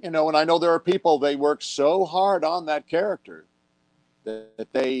that, you know. And I know there are people, they work so hard on that character that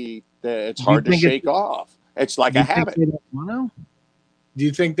it's hard to shake off. It's like a habit. Do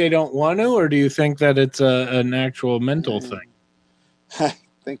you think they don't want to, or do you think that it's an actual mental thing? I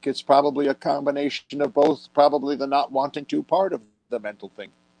think it's probably a combination of both. Probably the not wanting to part of the mental thing.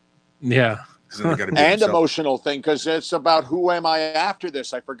 Yeah. And emotional thing, because it's about who am I after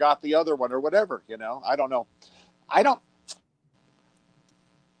this? I forgot the other one or whatever, you know. I don't know.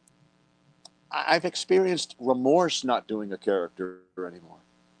 I've experienced remorse not doing a character anymore.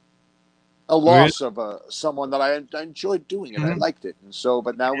 A loss of someone that I enjoyed doing it. I liked it. And so,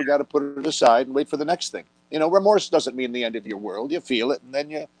 but now we got to put it aside and wait for the next thing. You know, remorse doesn't mean the end of your world. You feel it and then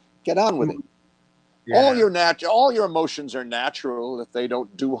you get on with it. Yeah. All your emotions are natural if they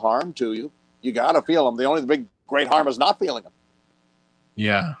don't do harm to you. You got to feel them. The only big great harm is not feeling them.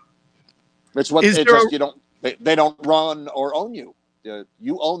 Yeah. They don't run or own you.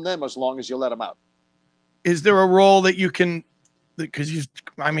 You own them as long as you let them out. Is there a role that you can, because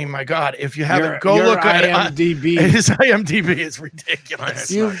my God, if you haven't, go look at IMDb. His IMDb is ridiculous.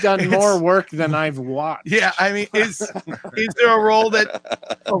 You've done more work than I've watched. Yeah, I mean, is there a role you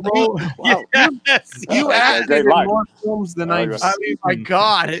acted in more films than I've seen. I mean, my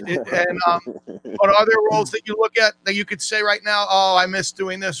God. But are there roles that you look at that you could say right now, oh, I miss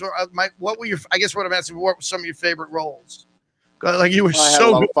doing this? Or what were what I'm asking, what were some of your favorite roles? Like you were I had a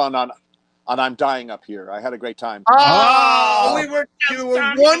lot of fun on I'm Dying Up Here. I had a great time. You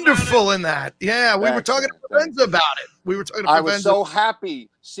were wonderful in that. Yeah, we were talking to friends about it. I was so happy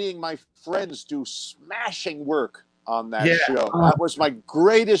seeing my friends do smashing work on that show. That was my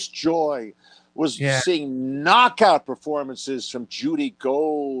greatest joy. Seeing knockout performances from Judy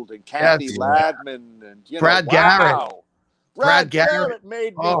Gold and Kathy Ladman and Brad Garrett. Brad Garrett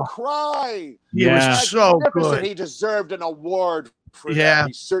made me cry. He was so good. He deserved an award for that.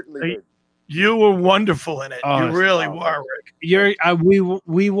 He certainly did. You were wonderful in it. You really were, Rick.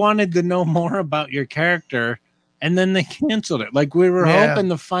 We wanted to know more about your character, and then they canceled it. Like we were hoping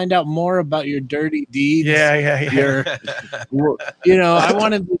to find out more about your dirty deeds. Yeah. I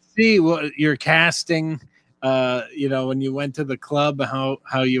wanted to see what your casting. When you went to the club,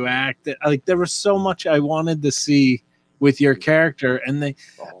 how you acted. Like there was so much I wanted to see with your character, and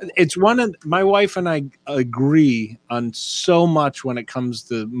it's one of my wife and I agree on so much when it comes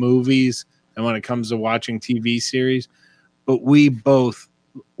to movies and when it comes to watching TV series, but we both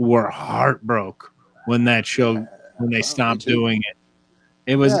were heartbroken when that show when they stopped doing it.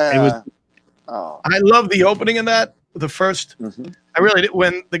 It was. I love the opening of that. The first, I really did,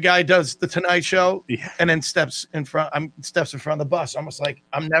 when the guy does the Tonight Show and then steps in front of the bus, almost like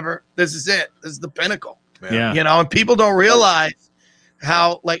this is it. This is the pinnacle. Yeah. And people don't realize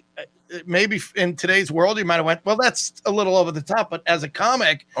how, maybe in today's world, you might have went, well, that's a little over the top, but as a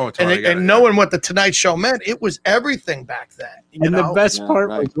comic and knowing what the Tonight Show meant, it was everything back then. And the best part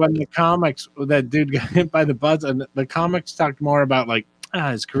was when the comics, that dude got hit by the bus, and the comics talked more about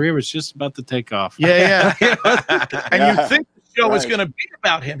his career was just about to take off. Yeah. And you think the show is going to be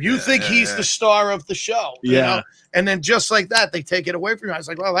about him. You think he's the star of the show. You know? And then just like that, they take it away from you. I was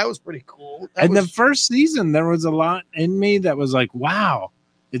like, well, that was pretty cool. The first season, there was a lot in me that was like, wow,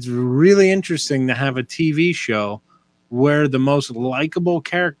 it's really interesting to have a TV show where the most likable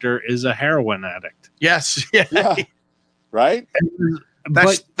character is a heroin addict. Yes. Yeah. Right?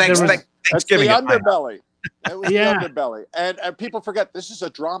 That's That's Thanksgiving. the underbelly. It was Yeah. the underbelly. And people forget this is a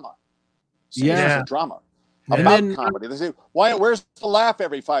drama. This Yeah. is a drama And about then- comedy. They say, where's the laugh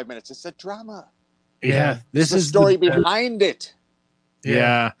every 5 minutes? It's a drama. Yeah, this It's the is story behind it.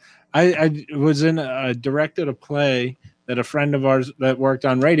 Yeah. I was directed a play that a friend of ours that worked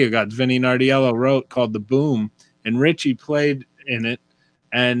on Radio Gods, Vinny Nardiello, wrote called The Boom, and Richie played in it,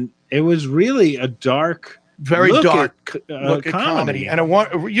 and it was really a dark, Very look dark at, look at comedy. And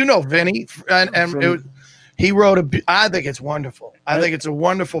Vinny, and he wrote I think it's wonderful. I think it's a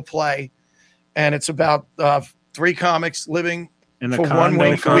wonderful play, and it's about 3 comics living in a for condo,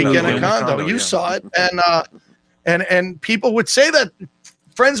 1 week in a condo. condo, You yeah. saw it, and people would say that.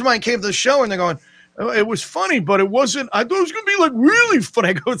 Friends of mine came to the show and they're going, "Oh, it was funny, but it wasn't. I thought it was going to be like really funny."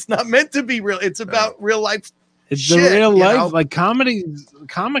 I go, "It's not meant to be real. It's about real life." It's shit, the real you life, know? like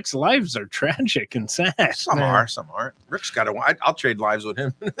comics' lives are tragic and sad. Some are, some aren't. Rick's got a. I'll trade lives with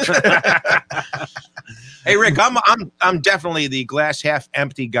him. Hey, Rick, I'm definitely the glass half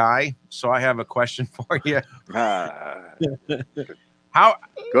empty guy. So I have a question for you. How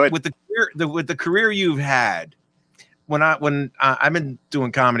good with the career you've had? When I've been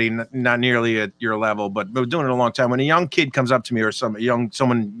doing comedy, not nearly at your level, but doing it a long time. When a young kid comes up to me or someone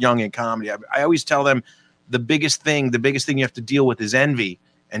young in comedy, I always tell them the biggest thing you have to deal with is envy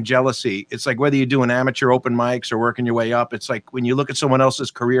and jealousy. It's like whether you do an amateur open mics or working your way up. It's like when you look at someone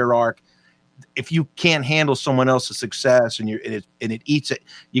else's career arc, if you can't handle someone else's success and it eats it,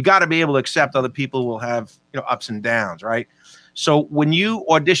 you got to be able to accept other people will have ups and downs, right? So when you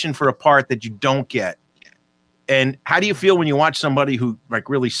audition for a part that you don't get, and how do you feel when you watch somebody who like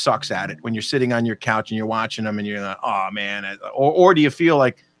really sucks at it, when you're sitting on your couch and you're watching them and you're like, oh man, or do you feel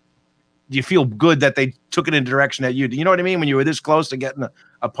good that they took it in a direction that you do? You know what I mean? When you were this close to getting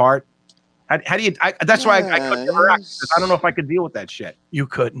a part, how do you? That's why I couldn't interact, because I don't know if I could deal with that shit. You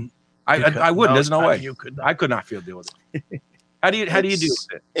couldn't. I wouldn't. There's no way. You could. I could not deal with it. How do you deal with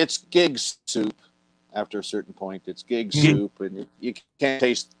it? It's gig soup. After a certain point, it's gig soup, and you can't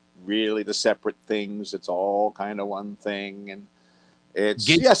taste really the separate things. It's all kind of one thing, and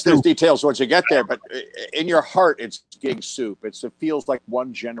it's there's details once you get there, but in your heart, it's gig soup. It feels like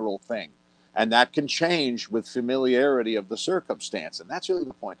one general thing, and that can change with familiarity of the circumstance, and that's really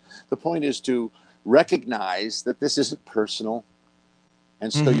the point. The point is to recognize that this isn't personal,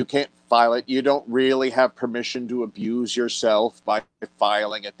 and so you can't file it. You don't really have permission to abuse yourself by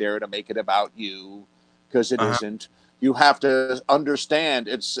filing it there to make it about you, because it isn't. You have to understand.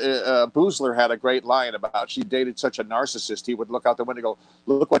 It's Boozler had a great line about she dated such a narcissist. He would look out the window and go,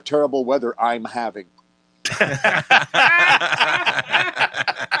 "Look what terrible weather I'm having."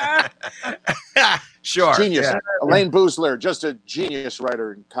 Sure. Genius. Yeah. Elaine Boozler, just a genius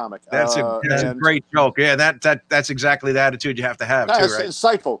writer and comic. That's a great joke. Yeah, that's exactly the attitude you have to have, too, It's right?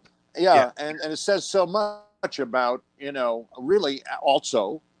 insightful. Yeah. And it says so much about, really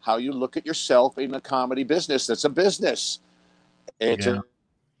also how you look at yourself in the comedy business. That's a business. It's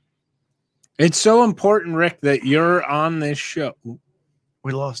It's so important, Rick, that you're on this show.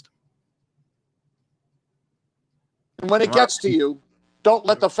 We lost. And when it gets to you, don't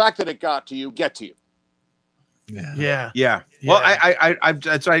let the fact that it got to you get to you. Yeah. Well, I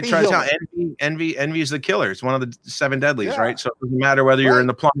that's what I Be try to tell. human. Envy is the killer. It's one of the 7 deadlies, Yeah. right? So it doesn't matter whether you're in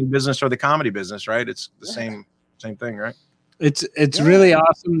the plumbing business or the comedy business, right? It's the same thing, right? It's really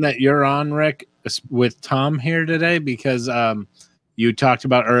awesome that you're on, Rick, with Tom here today, because you talked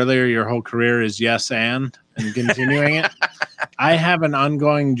about earlier your whole career is yes and continuing it. I have an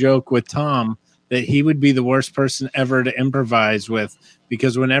ongoing joke with Tom that he would be the worst person ever to improvise with,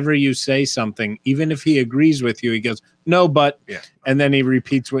 because whenever you say something, even if he agrees with you, he goes, "No, but," and then he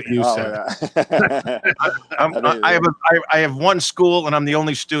repeats what you said. I have one school, and I'm the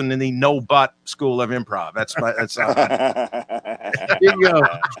only student in the no but school of improv. That's There you go.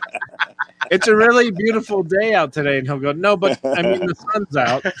 It's a really beautiful day out today, and he'll go, "No, but I mean the sun's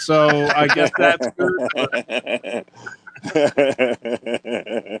out, so I guess that's good."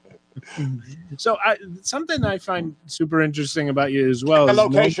 So something I find super interesting about you as well. The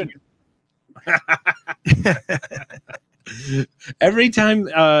location. Every time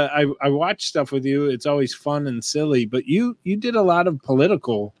I watch stuff with you, it's always fun and silly. But you did a lot of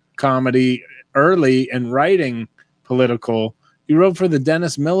political comedy early and writing political. You wrote for the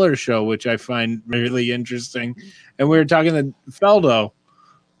Dennis Miller Show, which I find really interesting. And we were talking to Feldo.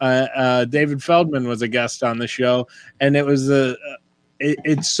 David Feldman was a guest on the show, and it was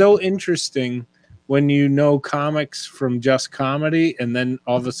it's so interesting when you know comics from just comedy, and then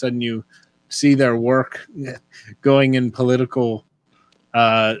all of a sudden you see their work going in political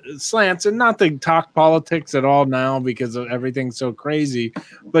slants, and not to talk politics at all now because of everything's so crazy.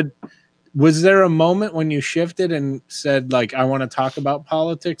 But was there a moment when you shifted and said, like, I want to talk about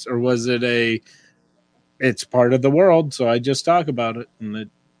politics, or was it it's part of the world, so I just talk about it and it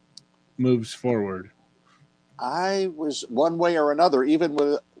moves forward? I was one way or another, even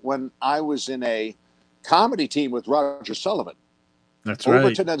when I was in a comedy team with Roger Sullivan. That's right.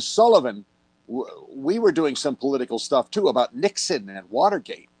 Overton and Sullivan, we were doing some political stuff too about Nixon and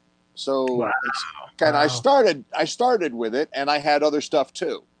Watergate. So I started with it, and I had other stuff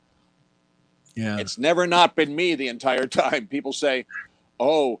too. Yeah, it's never not been me the entire time. People say,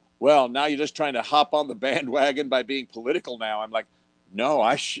 "Oh, well, now you're just trying to hop on the bandwagon by being political now." I'm like, no,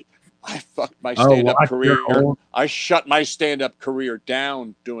 I fucked my stand-up career. I shut my stand-up career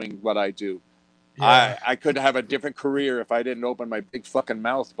down doing what I do. Yeah. I could have a different career if I didn't open my big fucking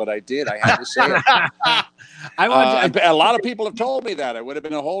mouth, but I did. I had to say it. A lot of people have told me that. It would have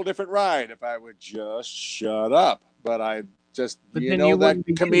been a whole different ride if I would just shut up. But I just, you know that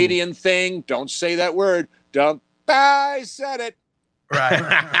comedian thing, don't say that word. I said it. Right.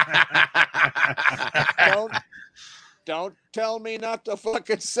 Don't tell me not to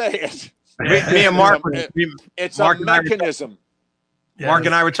fucking say it. Me and Mark, it's a mechanism. Mark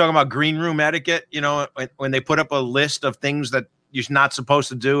and I were talking about green room etiquette. You know, when they put up a list of things that you're not supposed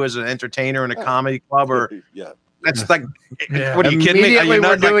to do as an entertainer in a comedy club, or that's like, what are you kidding me? Are you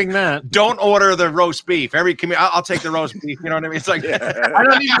not doing that? Don't order the roast beef. I'll take the roast beef. You know what I mean? It's like I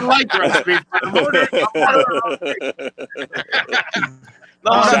don't even like roast beef.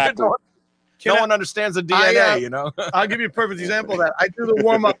 No one understands the DNA, you know. I'll give you a perfect example of that. I do the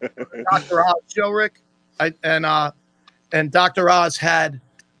warm up Dr. Oz show, Rick, and Dr. Oz had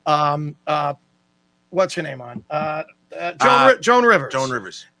what's her name on? Joan Rivers. Joan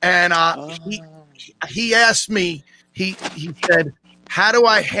Rivers. And he asked me. He said, "How do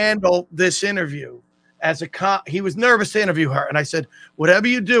I handle this interview?" He was nervous to interview her, and I said, "Whatever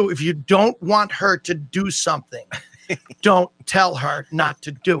you do, if you don't want her to do something, don't tell her not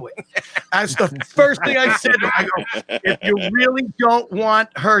to do it." That's the first thing I said. I go, if you really don't want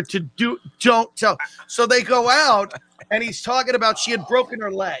her to do, don't tell. So they go out, and he's talking about she had broken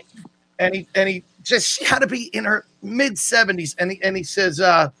her leg, and he she had to be in her mid-70s, and he says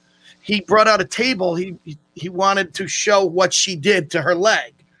he brought out a table. He wanted to show what she did to her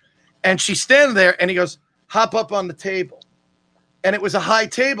leg, and she's standing there, and he goes, "Hop up on the table." And it was a high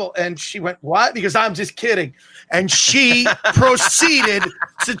table. And she went, "What?" Because I'm just kidding. And she proceeded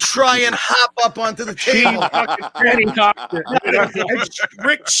to try and hop up onto the table.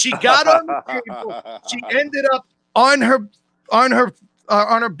 Rick, she got on the table. She ended up on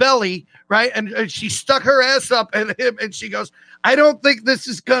her belly, right? And she stuck her ass up at him, and she goes, "I don't think this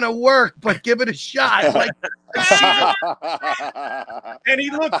is gonna work, but give it a shot." Like, and he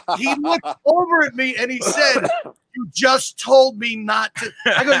looked over at me and he said, "You just told me not to."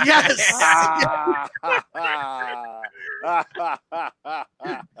 I go, "Yes."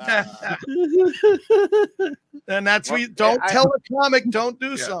 And that's why don't tell a comic, don't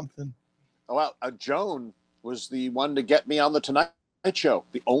do something. Well, Joan was the one to get me on the Tonight Show.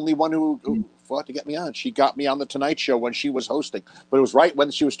 The only one who fought to get me on. She got me on the Tonight Show when she was hosting. But it was right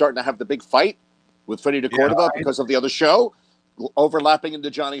when she was starting to have the big fight with Freddie DeCordova because of the other show overlapping into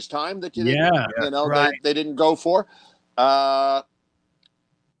Johnny's Time that you didn't, they didn't go for. I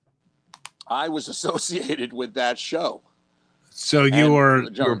was associated with that show. So you were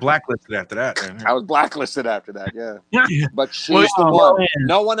blacklisted after that. I was blacklisted after that, yeah. But she's the one.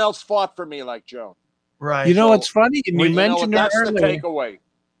 No one else fought for me like Joan. Right. You know what's funny? And you mentioned her that's earlier. The takeaway.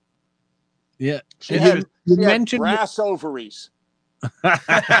 Yeah. She had brass ovaries.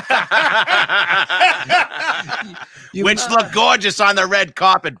 Which look gorgeous on the red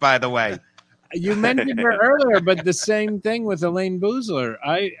carpet, by the way. You mentioned her earlier, but the same thing with Elaine Boozler.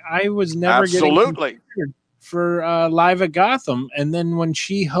 I was never getting considered for Live at Gotham, and then when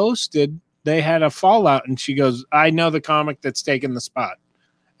she hosted, they had a fallout, and she goes, "I know the comic that's taken the spot,"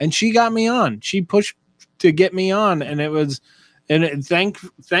 and she got me on. She pushed to get me on, and it was. And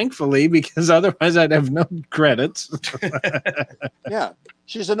thankfully, because otherwise I'd have no credits. Yeah,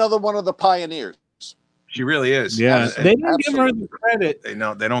 she's another one of the pioneers. She really is. Yeah, they don't give her the credit. They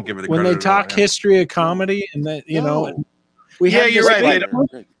don't give her the credit when they talk history of comedy, and that we have you're right.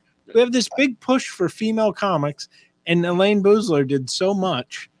 We have this big push for female comics, and Elaine Boozler did so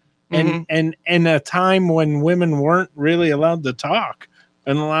much, and in a time when women weren't really allowed to talk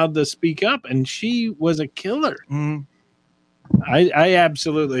and allowed to speak up, and she was a killer. Mm-hmm. I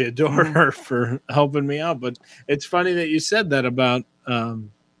absolutely adore her for helping me out, but it's funny that you said that about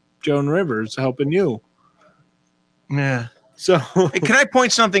Joan Rivers helping you. Yeah. So Hey, can I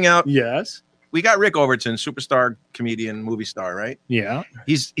point something out? Yes. We got Rick Overton, superstar, comedian, movie star, right? Yeah.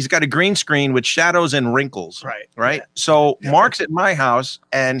 He's got a green screen with shadows and wrinkles. Right. Right. Yeah. So Mark's at my house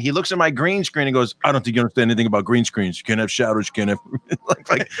and he looks at my green screen and goes, I don't think you understand anything about green screens. You can't have shadows, you can't have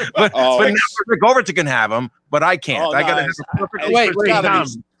but now Rick Overton can have them, but I can't. Oh, I gotta nice. have a perfect It's wait, gotta Tom.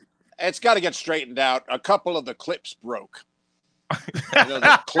 it's got to get straightened out. A couple of the clips broke. You know,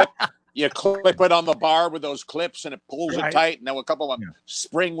 the clip, you clip it on the bar with those clips and it pulls it tight. And then a couple of them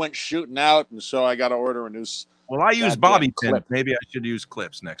spring went shooting out. And so I got to order a new. Well, I use bobby pins. Maybe I should use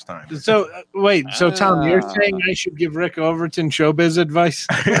clips next time. So wait, so Tom, you're saying I should give Rick Overton showbiz advice?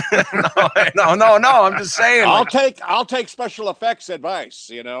 No. I'm just saying. I'll take special effects advice.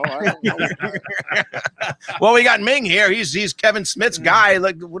 You know. Well, we got Ming here. He's Kevin Smith's guy.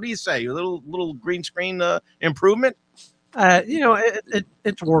 Like, what do you say? A little green screen improvement. You know,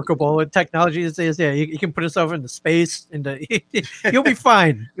 it's workable. Technology is you can put yourself into space, and you'll be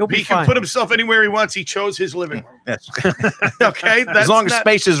fine. He can put himself anywhere he wants. He chose his living room. Yes. Okay, as long as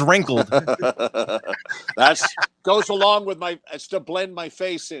space is wrinkled. That's goes along with my. It's to blend my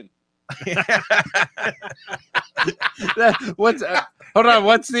face in. What's hold on?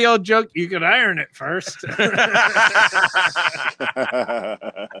 What's the old joke? You could iron it first.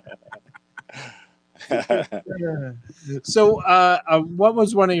 So, what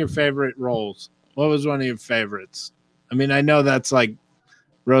was one of your favorite roles? What was one of your favorites? I mean, I know that's like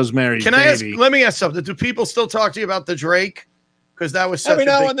Rosemary's Can Baby. I ask? Let me ask something. Do people still talk to you about the Drake? Because that was such every a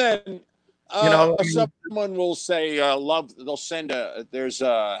now big, and then. You know, someone will say love. They'll send there's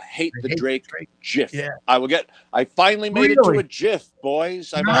a hate the Drake GIF. Yeah. I finally made it to a GIF,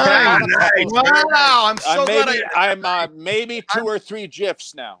 boys. I'm Wow, I'm so glad I'm maybe 2 or 3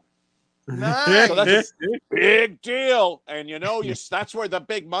 GIFs now. Nice. So that's a big deal, and you know, that's where the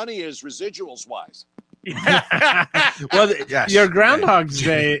big money is, residuals wise. Well, your Groundhog's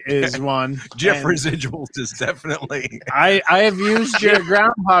Day is one. GIF and residuals is definitely. I have used your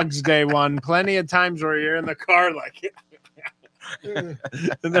Groundhog's Day one plenty of times where you're in the car like, and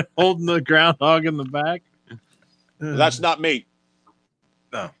they're holding the groundhog in the back. That's not me.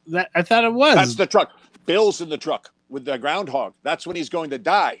 No, that I thought it was. That's the truck. Bill's in the truck with the groundhog. That's when he's going to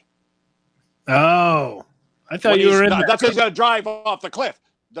die. Oh, I thought you were in. That's when he's going to drive off the cliff.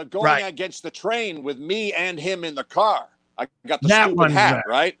 The going against the train with me and him in the car. I got the stupid hat,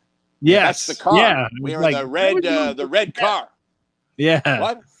 right? Yes, that's the car. Yeah, we were in the red car. Yeah.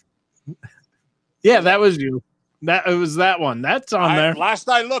 What? Yeah, that was you. It was that one. That's on there. Last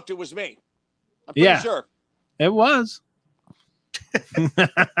I looked, it was me. I'm pretty sure. It was.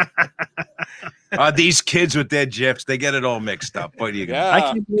 These kids with their GIFs, they get it all mixed up. What do you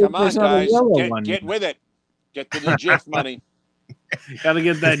got? Come on, guys. Get with it. Get to the GIF money. Got to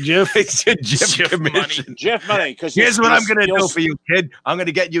get that GIF. GIF commission. GIF money. Here's what I'm going to do for you, kid. I'm going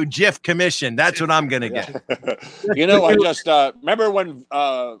to get you GIF commission. That's what I'm going to get. You know, I just remember when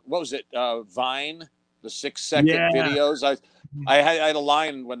what was it? Vine, the 6-second videos. I had a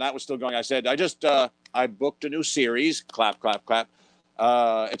line when that was still going. I said, I booked a new series. Clap, clap, clap.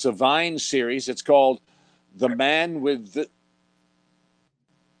 It's a Vine series. It's called The Man with the.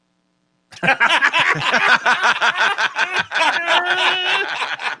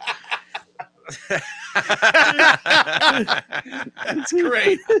 That's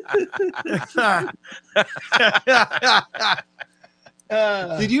great.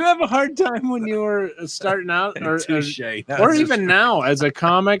 Did you have a hard time when you were starting out, or even now as a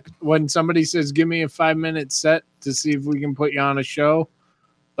comic, when somebody says, "Give me a 5-minute set to see if we can put you on a show,"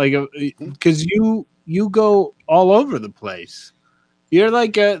 like, because you go all over the place. You're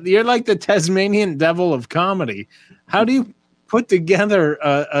like the Tasmanian devil of comedy. How do you put together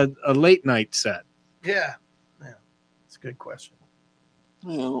a late night set? Yeah, it's a good question.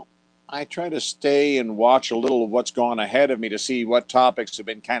 Well, I try to stay and watch a little of what's gone ahead of me to see what topics have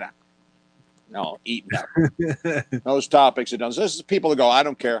been kind of, eaten up. Those topics are done. So this is people that go, I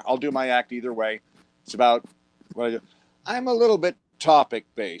don't care. I'll do my act either way. It's about what I do. I'm a little bit topic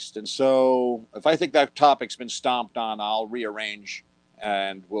based, and so if I think that topic's been stomped on, I'll rearrange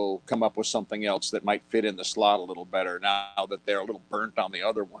and we'll come up with something else that might fit in the slot a little better now that they're a little burnt on the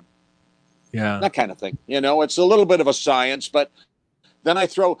other one. Yeah, that kind of thing. You know, it's a little bit of a science, but then I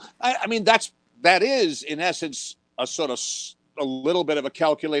throw. I mean, that is in essence a sort of a little bit of a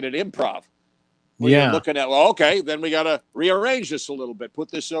calculated improv. Where you're looking at, well, okay, then we got to rearrange this a little bit,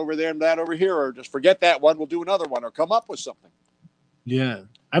 put this over there and that over here, or just forget that one. We'll do another one, or come up with something. Yeah,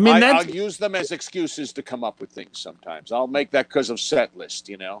 I mean, I'll use them as excuses to come up with things. Sometimes I'll make that because of set list.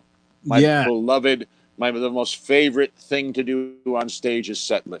 You know, my beloved the most favorite thing to do on stage is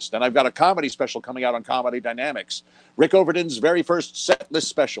set list. And I've got a comedy special coming out on Comedy Dynamics. Rick Overton's very first set list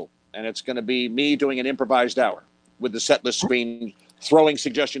special. And it's going to be me doing an improvised hour with the set list screen throwing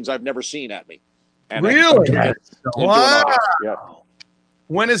suggestions I've never seen at me. And really? Wow. Yeah.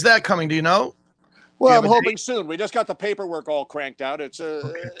 When is that coming? Do you know? Well, I'm hoping soon. We just got the paperwork all cranked out.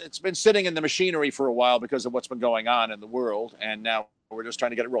 It's been sitting in the machinery for a while because of what's been going on in the world. And now we're just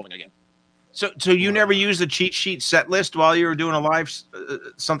trying to get it rolling again. So you never used a cheat sheet set list while you were doing a live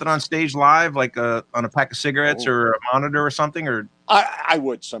something on stage live, like on a pack of cigarettes or a monitor or something? Or I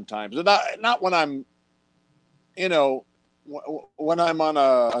would sometimes, not when I'm, when I'm on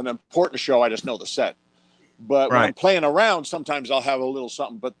an important show. I just know the set. But when I'm playing around, sometimes I'll have a little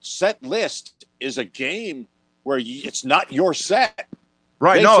something. But set list is a game where it's not your set.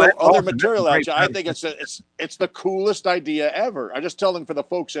 Right. They No, throw that's other awesome. material That's at you. great. I think it's the coolest idea ever. I just tell them for the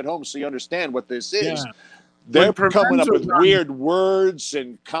folks at home so you understand what this is. Yeah. They're When coming up with Provenzo's on- weird words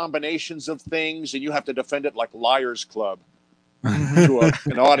and combinations of things, and you have to defend it like Liars Club to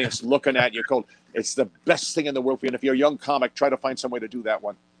an audience looking at you cold. It's the best thing in the world for you. And if you're a young comic, try to find some way to do that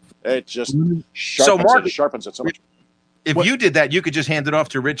one. It just sharpens it so much. If you did that, you could just hand it off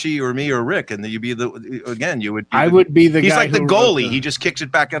to Richie or me or Rick, and then you'd be you would. I would be the He's guy like the who goalie. wrote He just kicks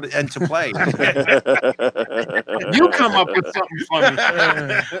it back into play. You come up with something funny.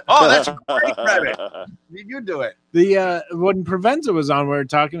 Oh, that's great credit. You do it. When Provenza was on, we were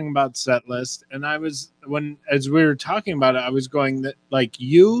talking about set list, and as we were talking about it, I was going that like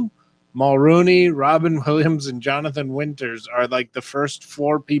you, Mulrooney, Robin Williams, and Jonathan Winters are like the first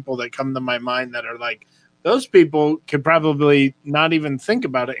 4 people that come to my mind that are like, those people could probably not even think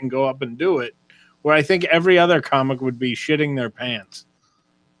about it and go up and do it, where I think every other comic would be shitting their pants.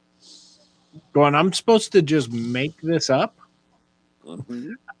 Going, I'm supposed to just make this up?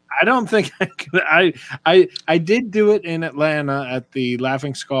 Mm-hmm. I don't think I could. I did do it in Atlanta at the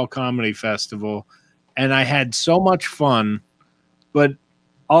Laughing Skull Comedy Festival, and I had so much fun, but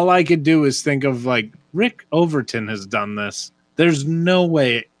all I could do is think of like, Rick Overton has done this. There's no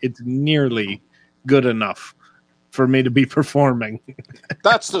way it's nearly good enough for me to be performing.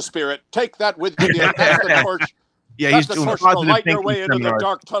 That's the spirit. Take that with you. That's the torch. Yeah, That's he's the doing torch to positive light your thinking way into the seminars.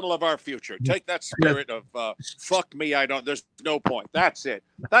 dark tunnel of our future. Take that spirit of fuck me. There's no point. That's it.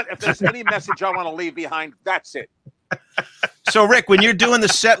 If there's any message I want to leave behind, that's it. So, Rick, when you're doing the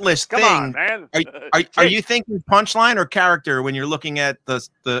set list Come thing, on, man. are you thinking punchline or character when you're looking at the?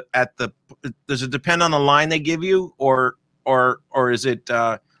 Does it depend on the line they give you, or is it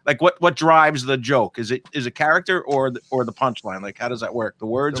like what drives the joke? Is it character or the punchline? Like, how does that work? The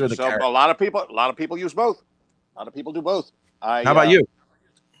words or the character? A lot of people use both. A lot of people do both. How about you?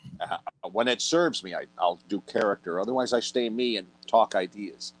 When it serves me, I'll do character. Otherwise, I stay me and talk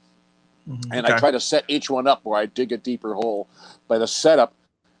ideas. And I try to set each one up where I dig a deeper hole. But the setup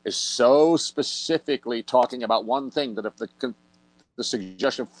is so specifically talking about one thing that if the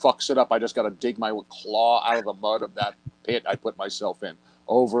suggestion fucks it up, I just got to dig my claw out of the mud of that pit I put myself in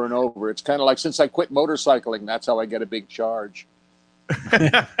over and over. It's kind of like since I quit motorcycling, that's how I get a big charge.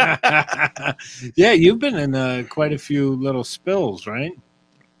 Yeah, you've been in quite a few little spills, right?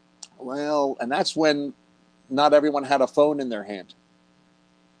 Well, and that's when not everyone had a phone in their hand.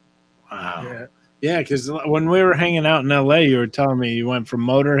 Wow. Yeah, because when we were hanging out in LA, you were telling me you went from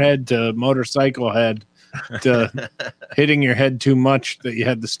Motorhead to Motorcycle Head to hitting your head too much that you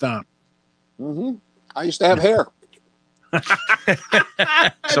had to stop. Mm-hmm. I used to have hair.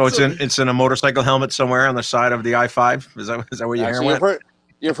 So it's in a motorcycle helmet somewhere on the side of the I-5. Is that where your hair went?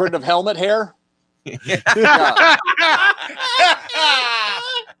 You've heard of helmet hair? Yeah.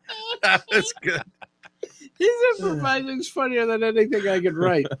 That's good. His improvising's funnier than anything I could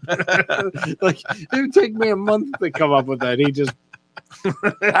write. Like, it would take me a month to come up with that. He just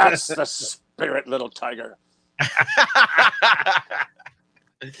That's the spirit, little tiger.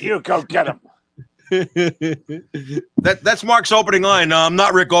 You go get him. That's Mark's opening line. I'm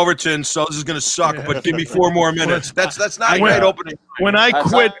not Rick Overton, so this is going to suck. But give me 4 more minutes. That's not a great opening. When I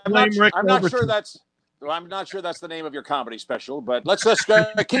quit, I'm not sure that's the name of your comedy special, but let's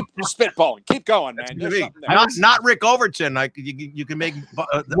keep spitballing. Keep going, man. There's something there. Not Rick Overton. You can make.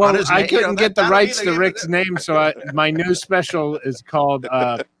 well, I couldn't get the rights to Rick's name, so my new special is called.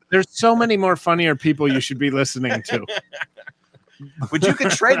 There's so many more funnier people you should be listening to. But you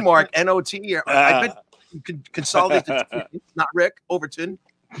can trademark NOT. I bet you can consolidate the T. Not Rick Overton.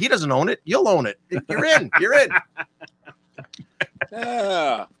 He doesn't own it. You'll own it. You're in. You're in.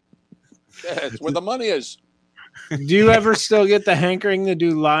 Yeah. It's where the money is. Do you ever still get the hankering to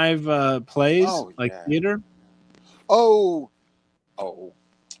do live plays theater? Oh,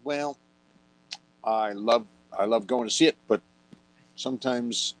 well, I love going to see it, but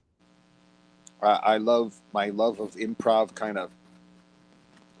sometimes my love of improv kind of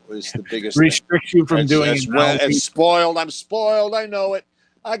was the biggest restricts you from doing it. It's spoiled. I'm spoiled. I know it.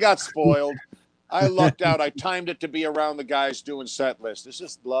 I got spoiled. I lucked out. I timed it to be around the guys doing set list. It's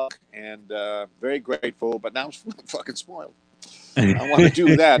just luck, and very grateful. But now I'm fucking spoiled. I want to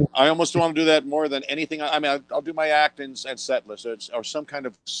do that. I almost want to do that more than anything. I mean, I'll do my act and set list or some kind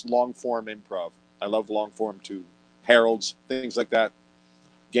of long form improv. I love long form too. Heralds, things like that.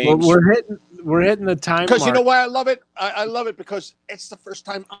 Games. Well, we're hitting the time because you mark. know why I love it. I love it because it's the first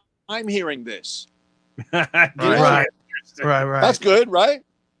time I'm hearing this. Right. That's good, right?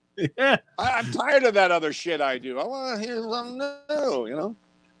 Yeah. I'm tired of that other shit I do. I want to hear something new, you know?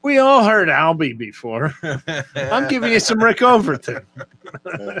 We all heard Albie before. I'm giving you some Rick Overton.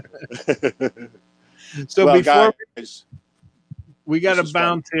 So well, before guys, we got to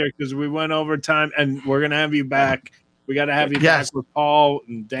bounce here because we went over time, and we're going to have you back. We got to have you back with Paul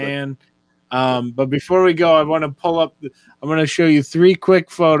and Dan. But before we go, I want to pull up. I'm going to show you 3 quick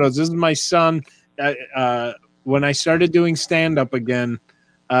photos. This is my son. When I started doing stand-up again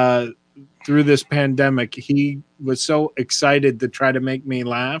through this pandemic, he was so excited to try to make me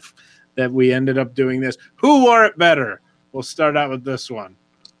laugh that we ended up doing this. Who wore it better? We'll start out with this one.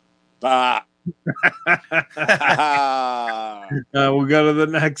 Ah. We'll go to the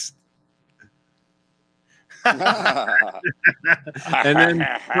next. And then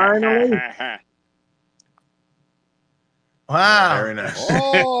finally, wow, very nice.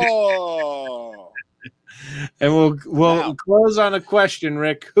 Oh, and we'll close on a question,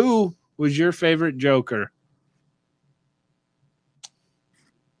 Rick. Who was your favorite Joker?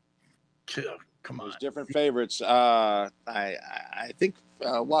 Come on, there's different favorites. I think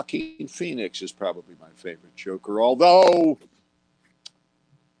Joaquin Phoenix is probably my favorite Joker, although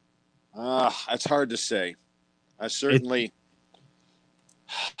it's hard to say. I certainly.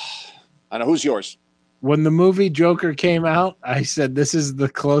 I know. Who's yours? When the movie Joker came out, I said this is the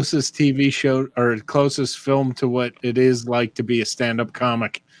closest TV show or closest film to what it is like to be a stand-up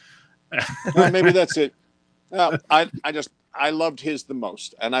comic. Well, maybe that's it. I loved his the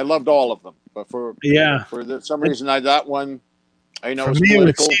most, and I loved all of them. But for some reason, that one, I know, for it's me,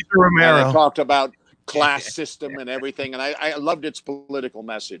 political. Cesar Romero. And it talked about class system and everything, and I loved its political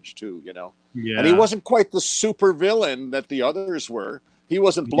message too. You know, and he wasn't quite the super villain that the others were. He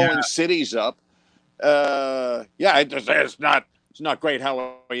wasn't blowing cities up. It's not great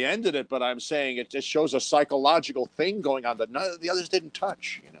how he ended it, but I'm saying it just shows a psychological thing going on that none of the others didn't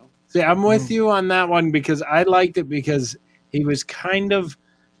touch. You know. See, I'm with you on that one because I liked it because he was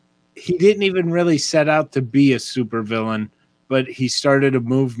he didn't even really set out to be a supervillain, but he started a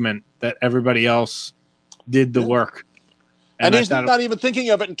movement that everybody else did the work. And he's not even thinking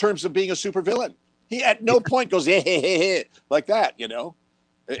of it in terms of being a supervillain. He at no point goes, hey, like that, you know.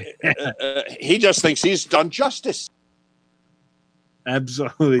 He just thinks he's done justice.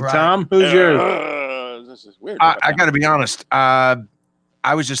 Absolutely. Right. Tom, who's yours? This is weird. I got to be honest.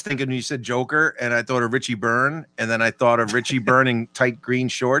 I was just thinking when you said Joker, and I thought of Richie Byrne, and then I thought of Richie Byrne in tight green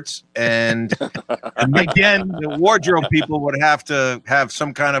shorts, and again, the wardrobe people would have to have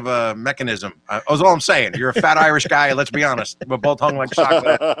some kind of a mechanism. That's all I'm saying. You're a fat Irish guy. Let's be honest. We're both hung like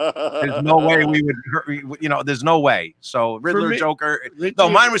chocolate. There's no way we would, there's no way. So Riddler, Joker. No,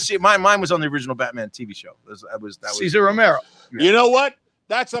 mine was on the original Batman TV show. That was Cesar Romero. Yeah. You know what?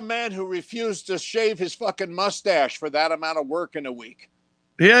 That's a man who refused to shave his fucking mustache for that amount of work in a week.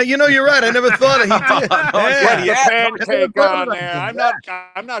 Yeah, you're right. I never thought he did. Put the pancake on there.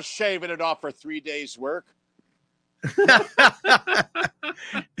 I'm not shaving it off for 3 days' work. Keep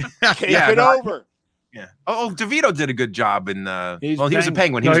it over. Yeah. Oh, DeVito did a good job in. He was a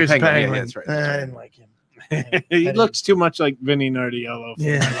penguin. He was a penguin. Yeah, that's right. I didn't like him. He looks too much like Vinny Nardiello.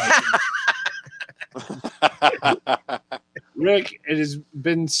 Yeah. Rick, it has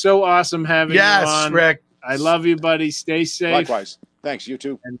been so awesome having you on. Yes, Rick. I love you, buddy. Stay safe. Likewise. Thanks, you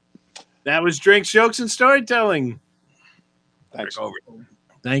too. And that was Drinks, Jokes, and Storytelling. Thanks.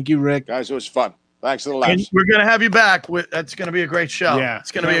 Thank you, Rick. Guys, it was fun. Thanks for the laughs. And we're going to have you back. That's going to be a great show. Yeah.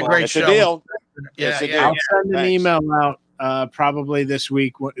 It's going to be a great show. It's a deal. I'll send an email out probably this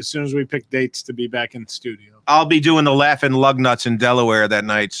week as soon as we pick dates to be back in the studio. I'll be doing the Laughing Lug Nuts in Delaware that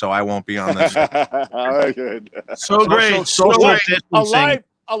night, so I won't be on this. All right, good. So great. Social distancing.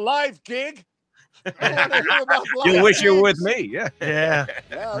 A live gig? You wish you were with me. Yeah. Yeah.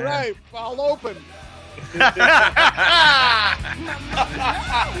 All right. I'll open.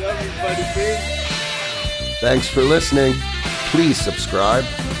 Thanks for listening. Please subscribe,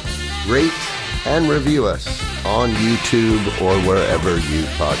 rate, and review us on YouTube or wherever you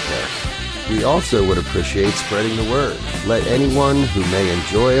podcast. We also would appreciate spreading the word. Let anyone who may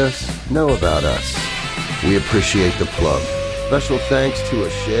enjoy us know about us. We appreciate the plug. Special thanks to A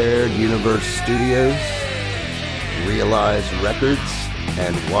Shared Universe Studios, Realize Records,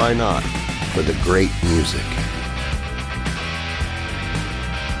 and Why Not for the great music.